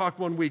 as we talked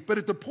one week.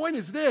 But the point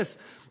is this,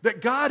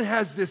 that God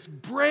has this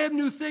brand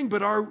new thing,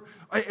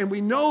 and we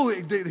know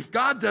that if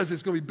God does it,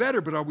 it's going to be better,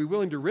 but are we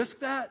willing to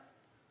risk that?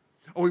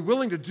 Are we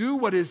willing to do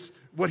what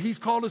he's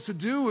called us to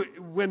do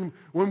when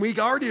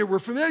we're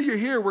familiar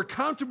here, we're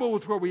comfortable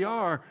with where we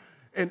are?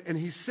 And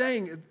he's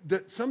saying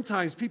that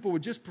sometimes people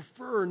would just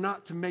prefer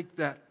not to make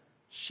that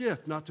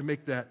shift, not to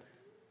make that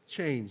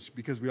change,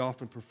 because we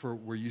often prefer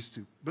what we're used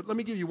to. But let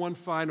me give you one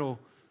final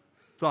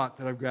thought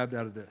that I've grabbed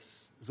out of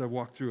this as I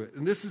walk through it.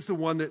 And this is the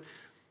one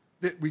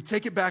that we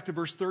take it back to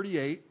verse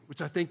 38,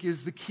 which I think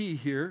is the key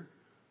here,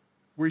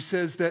 where he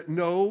says that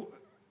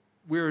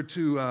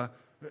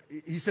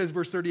he says,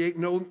 verse 38,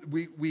 no,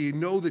 we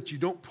know that you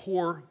don't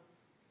pour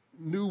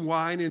new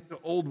wine into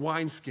old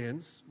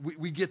wineskins.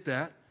 We get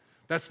that.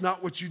 That's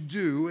not what you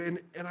do.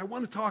 And I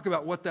want to talk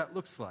about what that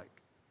looks like.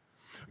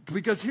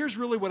 Because here's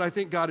really what I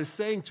think God is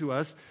saying to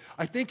us.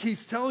 I think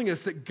he's telling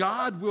us that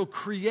God will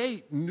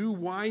create new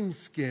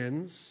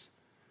wineskins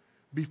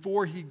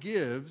before he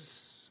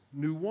gives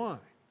new wine.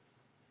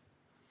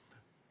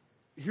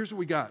 Here's what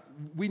we got.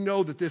 We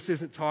know that this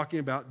isn't talking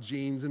about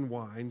jeans and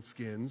wine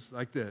skins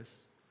like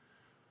this.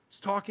 It's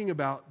talking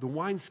about the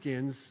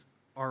wineskins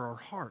are our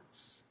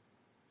hearts.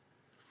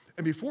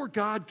 And before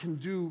God can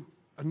do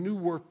a new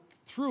work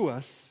through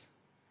us,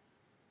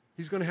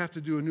 he's going to have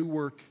to do a new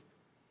work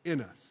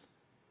in us.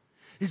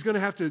 He's going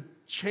to have to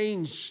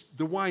change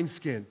the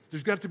wineskins.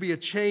 There's got to be a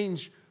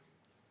change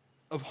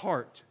of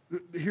heart.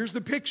 Here's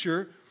the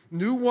picture.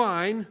 New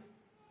wine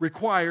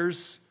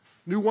requires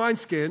new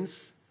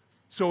wineskins.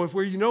 So if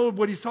you know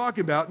what he's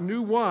talking about,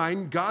 new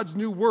wine, God's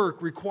new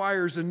work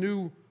requires a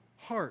new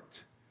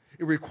heart.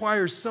 It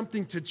requires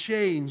something to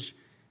change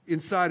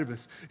inside of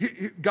us.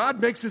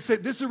 God makes us say,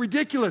 this is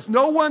ridiculous.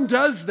 No one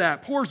does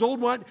that, pours old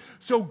wine.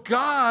 So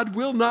God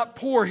will not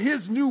pour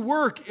his new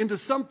work into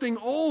something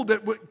old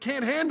that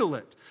can't handle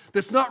it,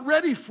 that's not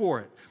ready for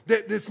it,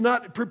 that's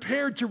not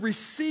prepared to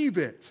receive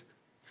it.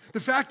 The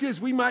fact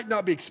is, we might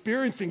not be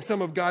experiencing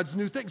some of God's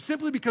new things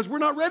simply because we're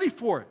not ready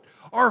for it.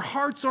 Our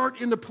hearts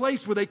aren't in the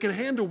place where they can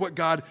handle what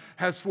God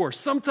has for us.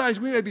 Sometimes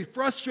we may be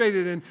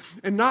frustrated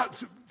and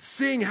not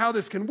seeing how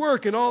this can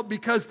work and all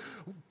because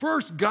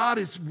first God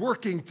is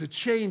working to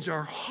change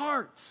our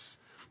hearts.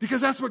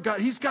 Because that's what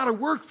he's got to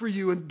work for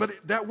you. But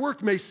that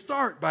work may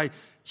start by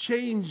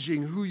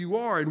changing who you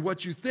are and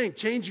what you think,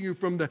 changing you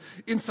from the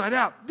inside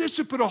out. This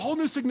should put a whole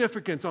new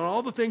significance on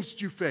all the things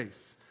that you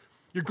face.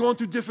 You're going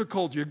through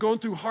difficulty. You're going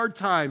through hard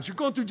times. You're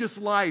going through just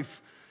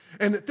life.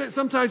 And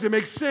sometimes it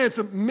makes sense.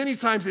 And many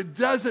times it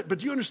doesn't.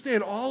 But you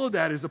understand all of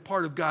that is a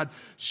part of God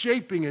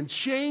shaping and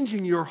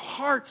changing your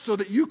heart so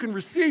that you can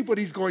receive what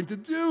he's going to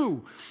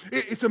do.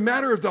 It's a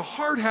matter of the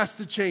heart has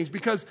to change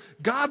because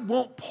God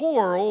won't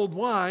pour old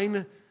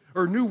wine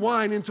or new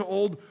wine into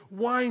old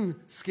wine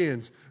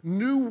skins.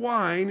 New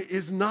wine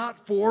is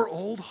not for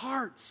old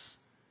hearts.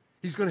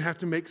 He's going to have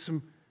to make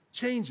some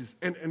changes.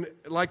 And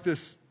like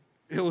this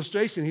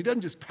illustration, he doesn't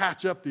just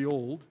patch up the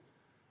old.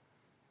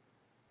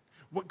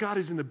 What God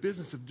is in the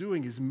business of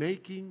doing is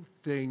making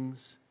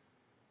things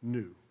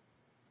new.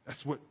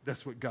 That's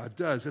what God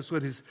does. That's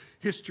what his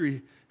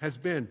history has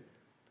been.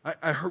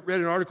 I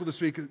read an article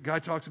this week. A guy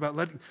talks about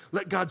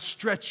let God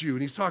stretch you,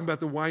 and he's talking about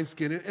the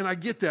wineskin. And I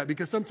get that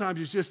because sometimes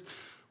it's just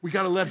we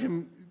got to let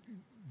him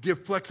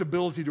give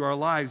flexibility to our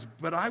lives.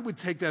 But I would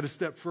take that a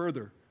step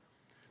further.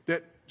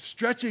 That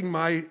stretching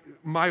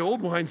my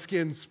old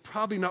wineskin's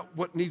probably not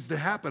what needs to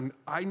happen.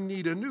 I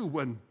need a new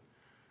one.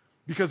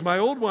 Because my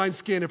old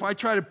wineskin, if I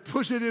try to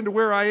push it into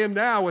where I am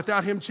now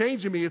without him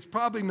changing me, it's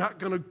probably not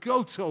going to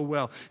go so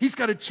well. He's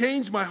got to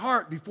change my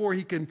heart before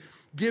he can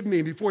give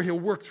me, before he'll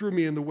work through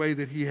me in the way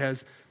that he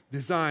has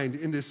designed,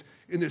 in this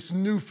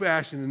new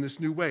fashion, in this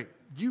new way.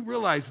 Do you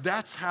realize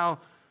that's how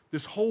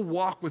this whole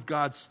walk with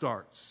God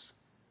starts?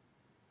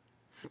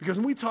 Because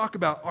when we talk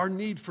about our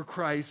need for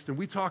Christ and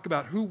we talk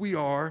about who we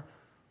are,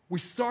 we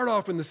start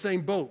off in the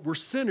same boat. We're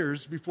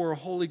sinners before a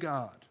holy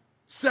God.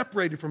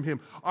 Separated from him.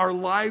 Our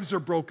lives are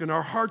broken.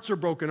 Our hearts are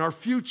broken. Our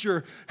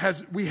future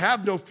we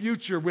have no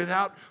future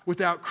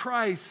without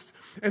Christ.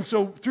 And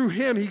so through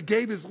him, he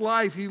gave his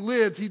life. He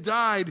lived. He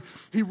died.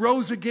 He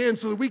rose again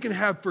so that we can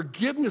have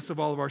forgiveness of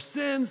all of our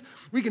sins.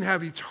 We can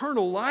have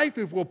eternal life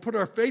if we'll put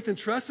our faith and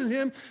trust in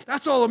him.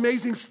 That's all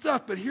amazing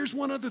stuff. But here's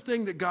one other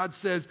thing that God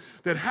says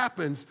that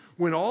happens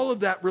when all of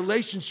that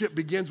relationship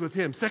begins with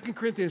him. 2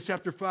 Corinthians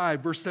chapter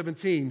 5, verse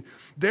 17.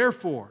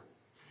 Therefore,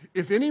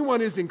 if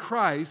anyone is in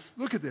Christ,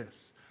 look at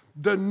this.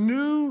 The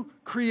new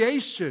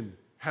creation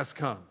has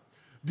come.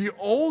 The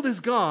old is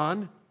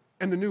gone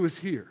and the new is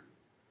here.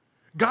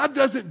 God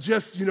doesn't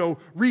just,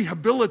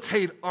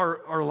 rehabilitate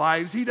our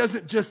lives. He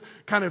doesn't just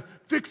kind of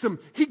fix them.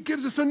 He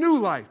gives us a new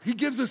life. He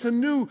gives us a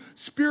new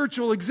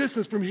spiritual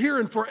existence from here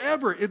and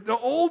forever. The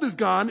old is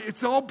gone.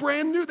 It's all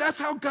brand new. That's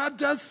how God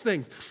does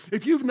things.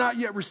 If you've not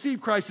yet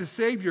received Christ as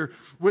Savior,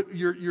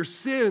 your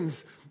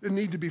sins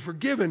need to be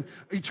forgiven.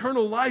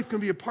 Eternal life can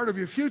be a part of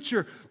your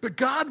future, but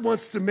God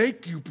wants to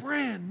make you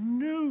brand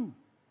new.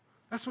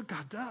 That's what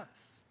God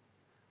does.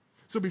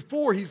 So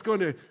before he's going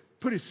to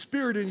put his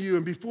spirit in you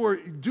and before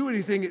he do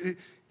anything,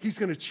 he's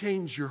going to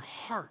change your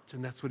heart,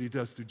 and that's what he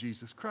does through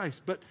Jesus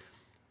Christ. But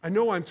I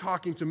know I'm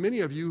talking to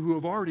many of you who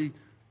you've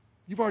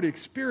already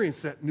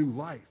experienced that new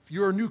life.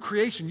 You're a new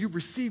creation. You've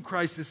received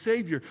Christ as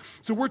Savior.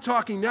 So we're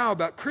talking now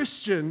about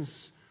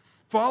Christians,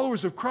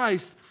 followers of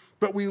Christ,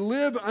 but we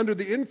live under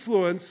the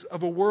influence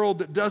of a world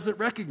that doesn't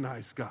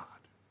recognize God.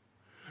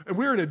 And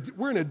we're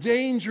in a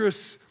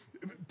dangerous,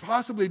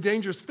 possibly a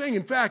dangerous thing.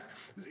 In fact,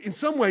 in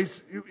some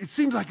ways, it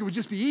seems like it would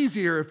just be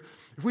easier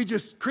if we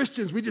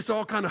Christians, we just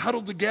all kind of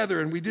huddled together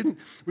and we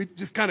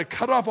just kind of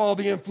cut off all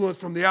the influence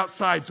from the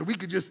outside so we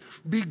could just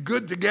be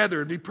good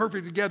together and be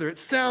perfect together. It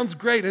sounds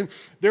great, and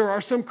there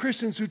are some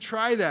Christians who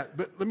try that,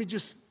 but let me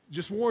just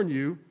warn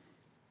you,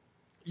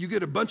 you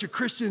get a bunch of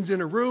Christians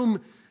in a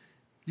room,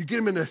 you get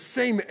them in the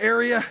same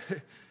area,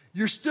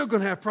 you're still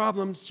going to have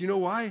problems. You know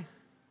why?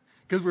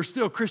 Because we're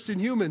still Christian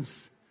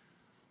humans.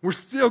 We're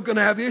still going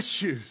to have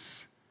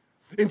issues.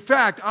 In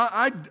fact,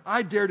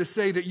 I dare to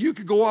say that you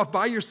could go off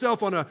by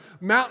yourself on a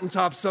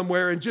mountaintop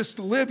somewhere and just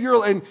live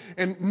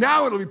and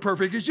now it'll be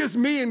perfect. It's just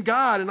me and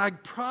God, and I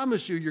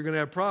promise you, you're going to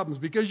have problems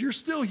because you're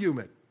still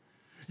human.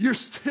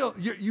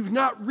 You've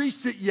not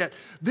reached it yet.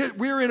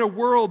 We're in a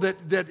world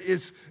that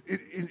is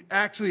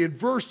actually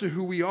adverse to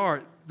who we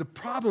are. The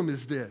problem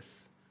is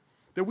this,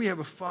 that we have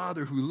a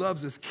Father who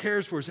loves us,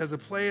 cares for us, has a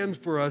plan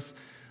for us,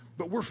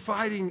 but we're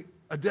fighting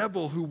a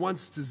devil who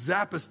wants to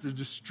zap us, to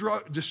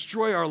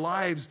destroy our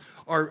lives,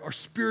 our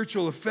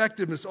spiritual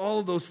effectiveness, all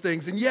of those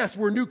things. And yes,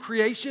 we're new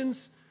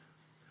creations,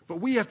 but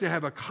we have to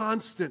have a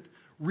constant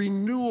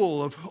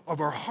renewal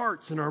of our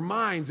hearts and our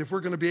minds if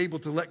we're going to be able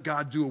to let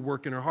God do a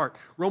work in our heart.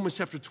 Romans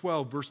chapter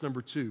 12, verse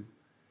number 2.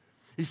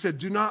 He said,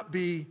 do not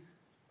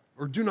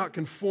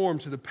conform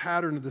to the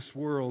pattern of this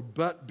world,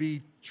 but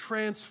be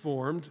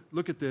transformed,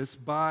 look at this,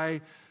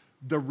 by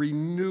the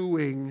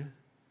renewing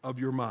of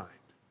your mind.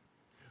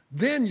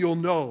 Then you'll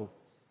know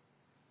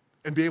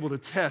and be able to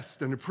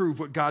test and approve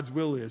what God's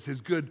will is, his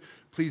good,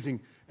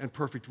 pleasing, and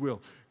perfect will.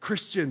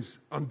 Christians,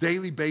 on a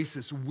daily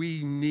basis,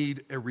 we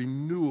need a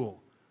renewal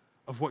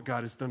of what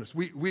God has done us.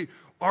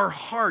 Our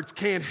hearts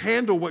can't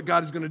handle what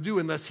God is going to do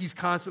unless he's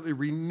constantly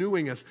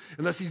renewing us,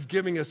 unless he's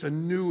giving us a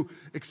new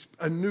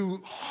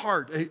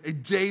heart, a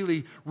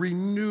daily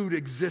renewed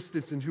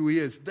existence in who he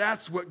is.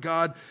 That's what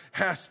God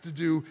has to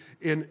do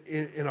in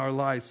our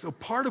lives. So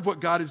part of what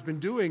God has been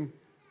doing,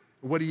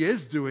 what he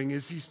is doing,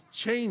 is he's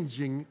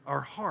changing our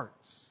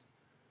hearts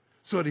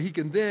so that he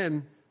can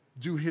then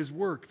do his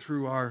work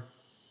through our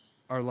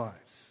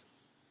lives.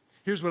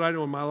 Here's what I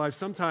know in my life.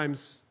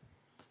 Sometimes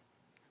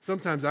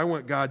I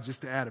want God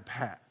just to add a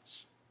patch.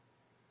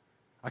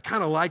 I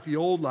kind of like the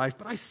old life,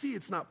 but I see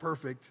it's not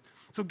perfect.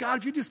 So God,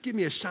 if you just give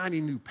me a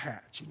shiny new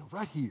patch,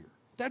 right here,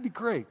 that'd be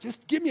great.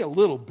 Just give me a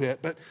little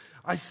bit, but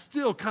I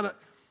still kind of...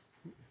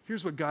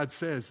 Here's what God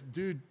says,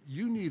 dude,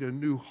 you need a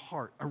new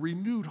heart, a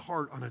renewed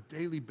heart on a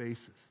daily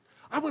basis.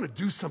 I want to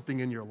do something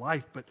in your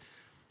life, but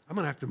I'm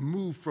going to have to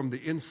move from the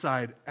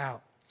inside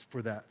out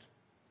for that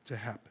to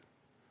happen.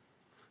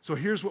 So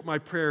here's what my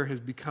prayer has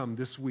become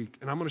this week.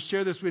 And I'm going to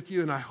share this with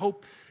you, and I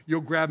hope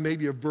you'll grab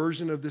maybe a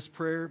version of this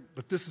prayer,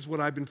 but this is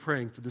what I've been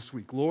praying for this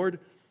week. Lord,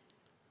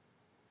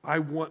 I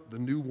want the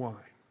new wine.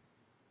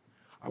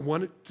 I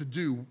want it to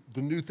do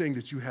the new thing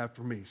that you have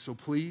for me. So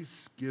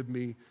please give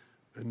me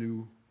a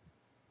new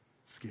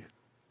skin,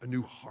 a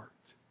new heart.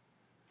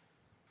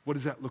 What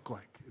does that look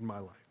like in my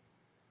life?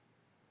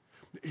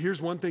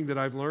 Here's one thing that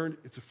I've learned.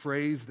 It's a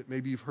phrase that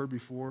maybe you've heard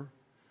before,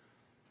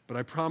 but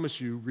I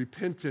promise you,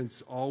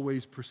 repentance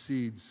always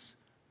precedes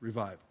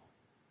revival.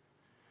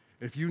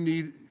 If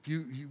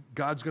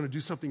God's going to do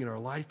something in our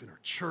life, in our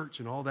church,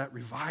 and all that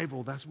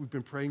revival, that's what we've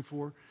been praying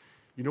for.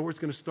 You know where it's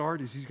going to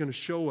start is he's going to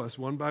show us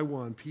one by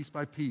one, piece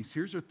by piece.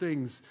 Here's the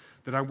things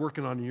that I'm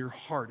working on in your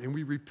heart. And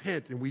we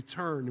repent and we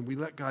turn and we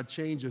let God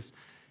change us.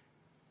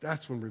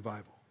 That's when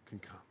revival can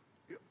come.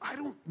 I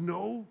don't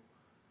know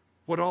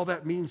what all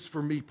that means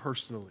for me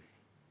personally.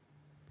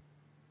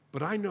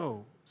 But I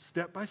know,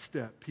 step by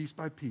step, piece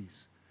by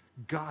piece,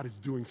 God is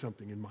doing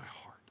something in my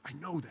heart. I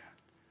know that.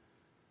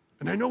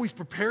 And I know he's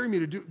preparing me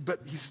to do, but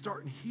he's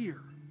starting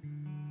here.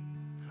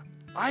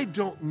 I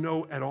don't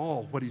know at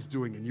all what he's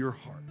doing in your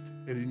heart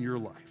and in your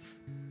life.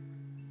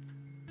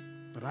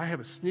 But I have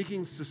a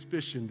sneaking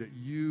suspicion that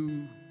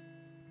you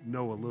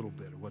know a little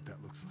bit of what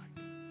that looks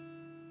like.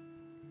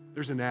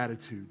 There's an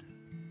attitude,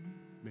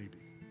 maybe.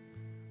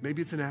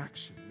 Maybe it's an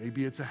action.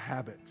 Maybe it's a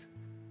habit.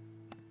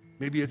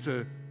 Maybe it's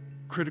a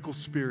critical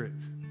spirit.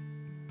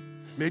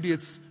 Maybe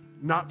it's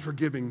not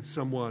forgiving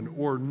someone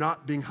or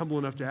not being humble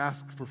enough to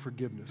ask for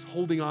forgiveness,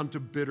 holding on to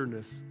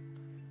bitterness.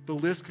 The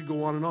list could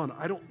go on and on.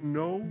 I don't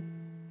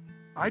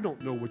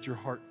know what your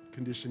heart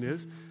condition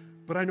is,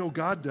 but I know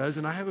God does,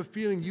 and I have a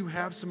feeling you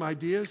have some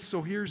ideas.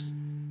 So here's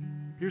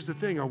the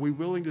thing. Are we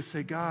willing to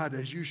say, God,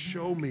 as you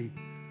show me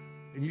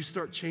and you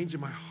start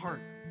changing my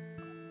heart,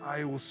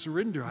 I will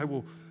surrender. I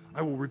will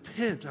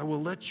repent. I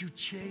will let you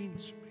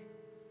change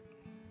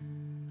me.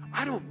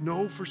 I don't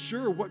know for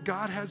sure what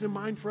God has in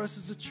mind for us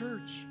as a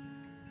church.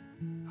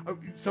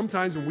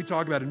 Sometimes when we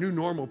talk about a new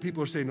normal,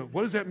 people are saying,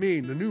 what does that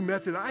mean? The new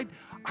method? I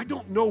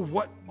don't know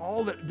what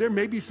all that, there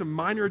may be some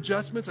minor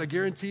adjustments, I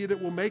guarantee you, that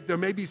we'll make. There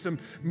may be some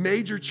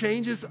major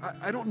changes.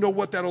 I don't know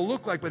what that'll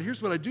look like, but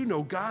here's what I do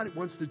know. God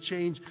wants to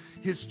change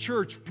his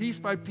church piece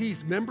by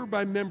piece, member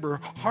by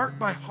member, heart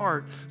by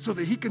heart, so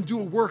that he can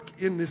do a work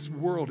in this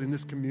world, in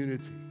this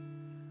community.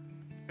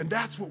 And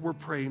that's what we're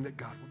praying that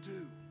God will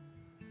do.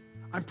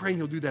 I'm praying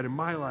he'll do that in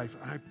my life.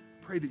 And I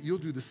pray that you'll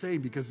do the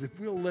same, because if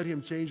we'll let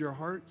him change our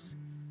hearts,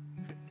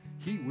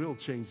 he will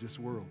change this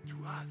world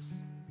through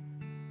us.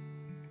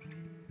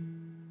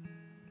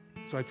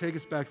 So I take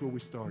us back to where we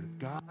started.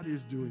 God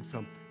is doing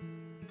something.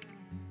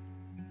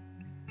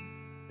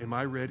 Am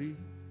I ready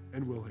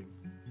and willing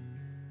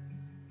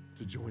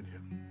to join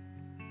him?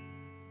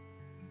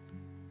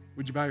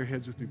 Would you bow your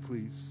heads with me,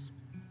 please?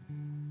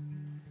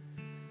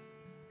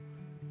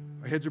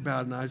 Our heads are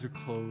bowed and eyes are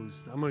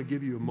closed. I'm going to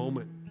give you a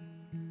moment.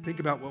 Think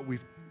about what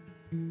we've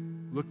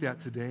looked at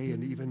today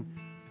and even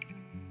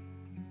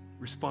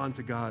respond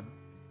to God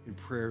in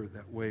prayer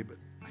that way. But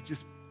I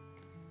just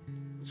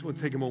want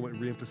to take a moment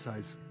and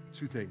reemphasize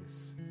two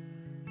things.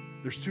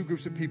 There's two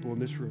groups of people in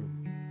this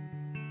room,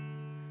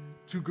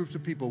 two groups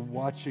of people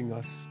watching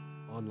us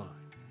online.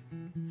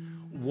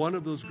 One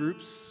of those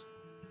groups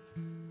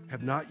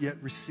have not yet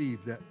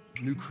received that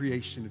new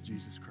creation of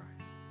Jesus Christ.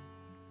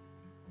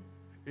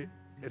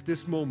 At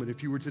this moment,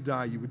 if you were to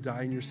die, you would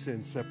die in your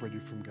sin,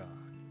 separated from God.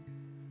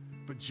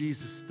 But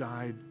Jesus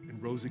died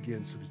and rose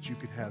again so that you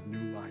could have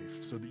new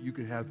life, so that you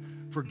could have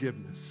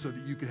forgiveness, so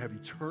that you could have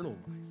eternal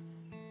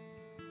life.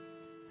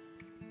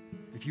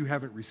 If you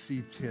haven't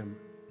received him,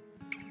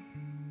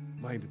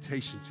 my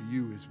invitation to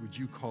you is, would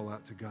you call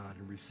out to God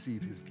and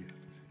receive his gift?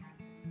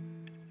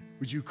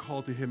 Would you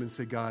call to him and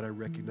say, God, I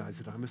recognize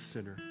that I'm a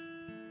sinner.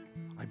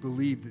 I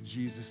believe that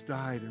Jesus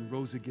died and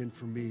rose again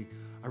for me.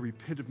 I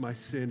repent of my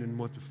sin and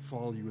want to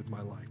follow you with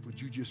my life.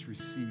 Would you just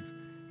receive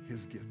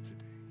his gift today?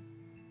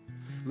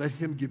 Let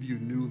him give you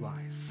new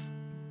life.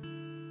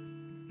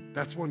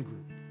 That's one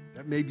group.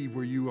 That may be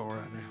where you are,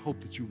 and I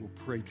hope that you will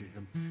pray to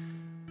him.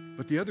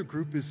 But the other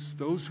group is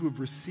those who have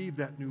received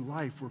that new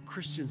life. We're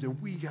Christians,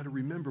 and we got to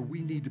remember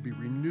we need to be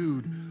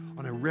renewed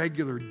on a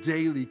regular,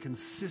 daily,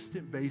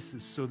 consistent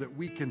basis so that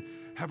we can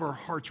have our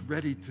hearts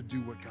ready to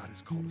do what God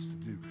has called us to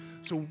do.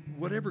 So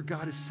whatever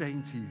God is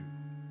saying to you,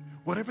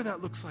 whatever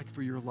that looks like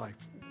for your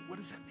life, what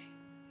does that mean?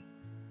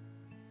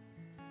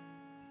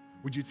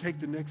 Would you take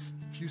the next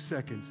few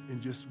seconds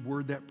and just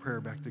word that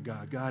prayer back to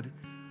God? God,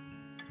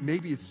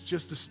 maybe it's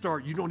just a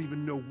start. You don't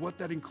even know what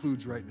that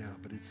includes right now,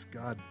 but it's,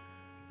 God,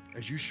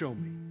 as you show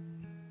me,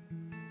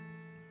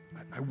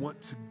 I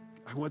want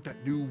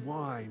that new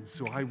wine,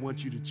 so I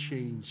want you to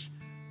change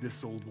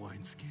this old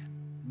wineskin.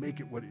 Make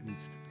it what it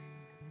needs to be.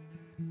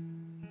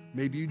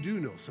 Maybe you do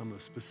know some of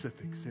the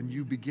specifics, and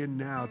you begin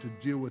now to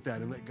deal with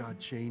that and let God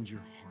change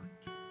your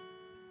heart.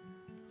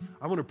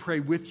 I want to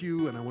pray with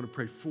you, and I want to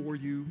pray for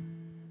you.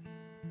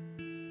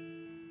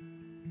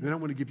 And then I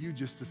want to give you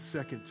just a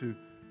second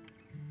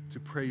to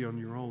pray on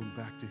your own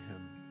back to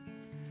him.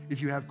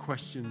 If you have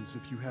questions,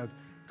 if you have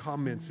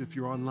comments, if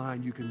you're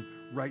online, you can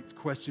write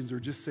questions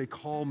or just say,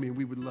 call me, and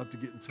we would love to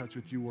get in touch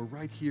with you. Or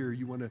right here,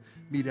 you want to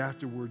meet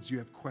afterwards, you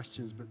have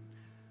questions. But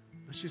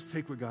let's just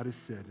take what God has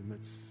said and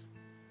let's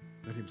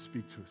let him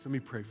speak to us. Let me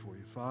pray for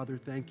you. Father,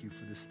 thank you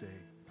for this day,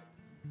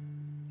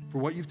 for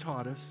what you've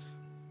taught us.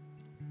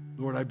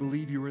 Lord, I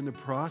believe you are in the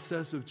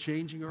process of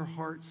changing our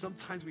hearts.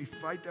 Sometimes we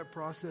fight that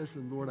process,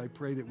 and Lord, I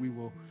pray that we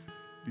will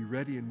be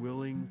ready and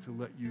willing to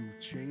let you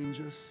change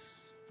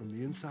us from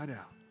the inside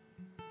out.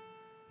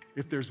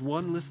 If there's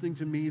one listening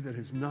to me that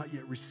has not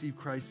yet received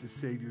Christ as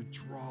Savior,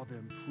 draw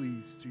them,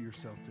 please, to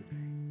yourself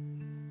today.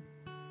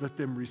 Let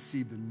them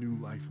receive the new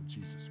life of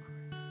Jesus Christ.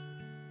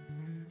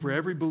 For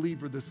every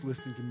believer that's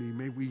listening to me,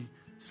 may we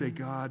say,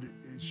 God,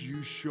 as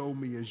you show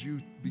me, as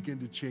you begin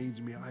to change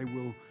me, I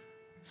will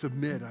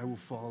submit, I will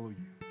follow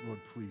you. Lord,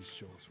 please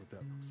show us what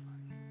that looks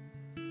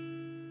like.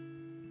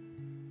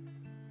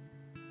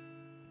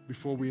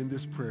 Before we end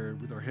this prayer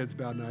with our heads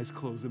bowed and eyes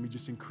closed, let me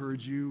just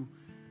encourage you,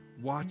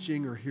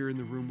 watching or here in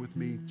the room with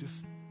me,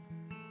 just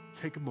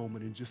take a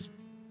moment and just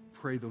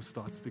pray those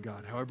thoughts to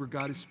God. However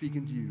God is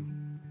speaking to you,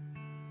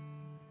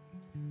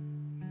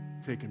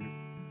 take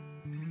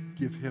and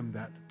give him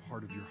that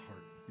part of your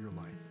heart, your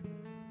life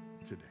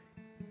today.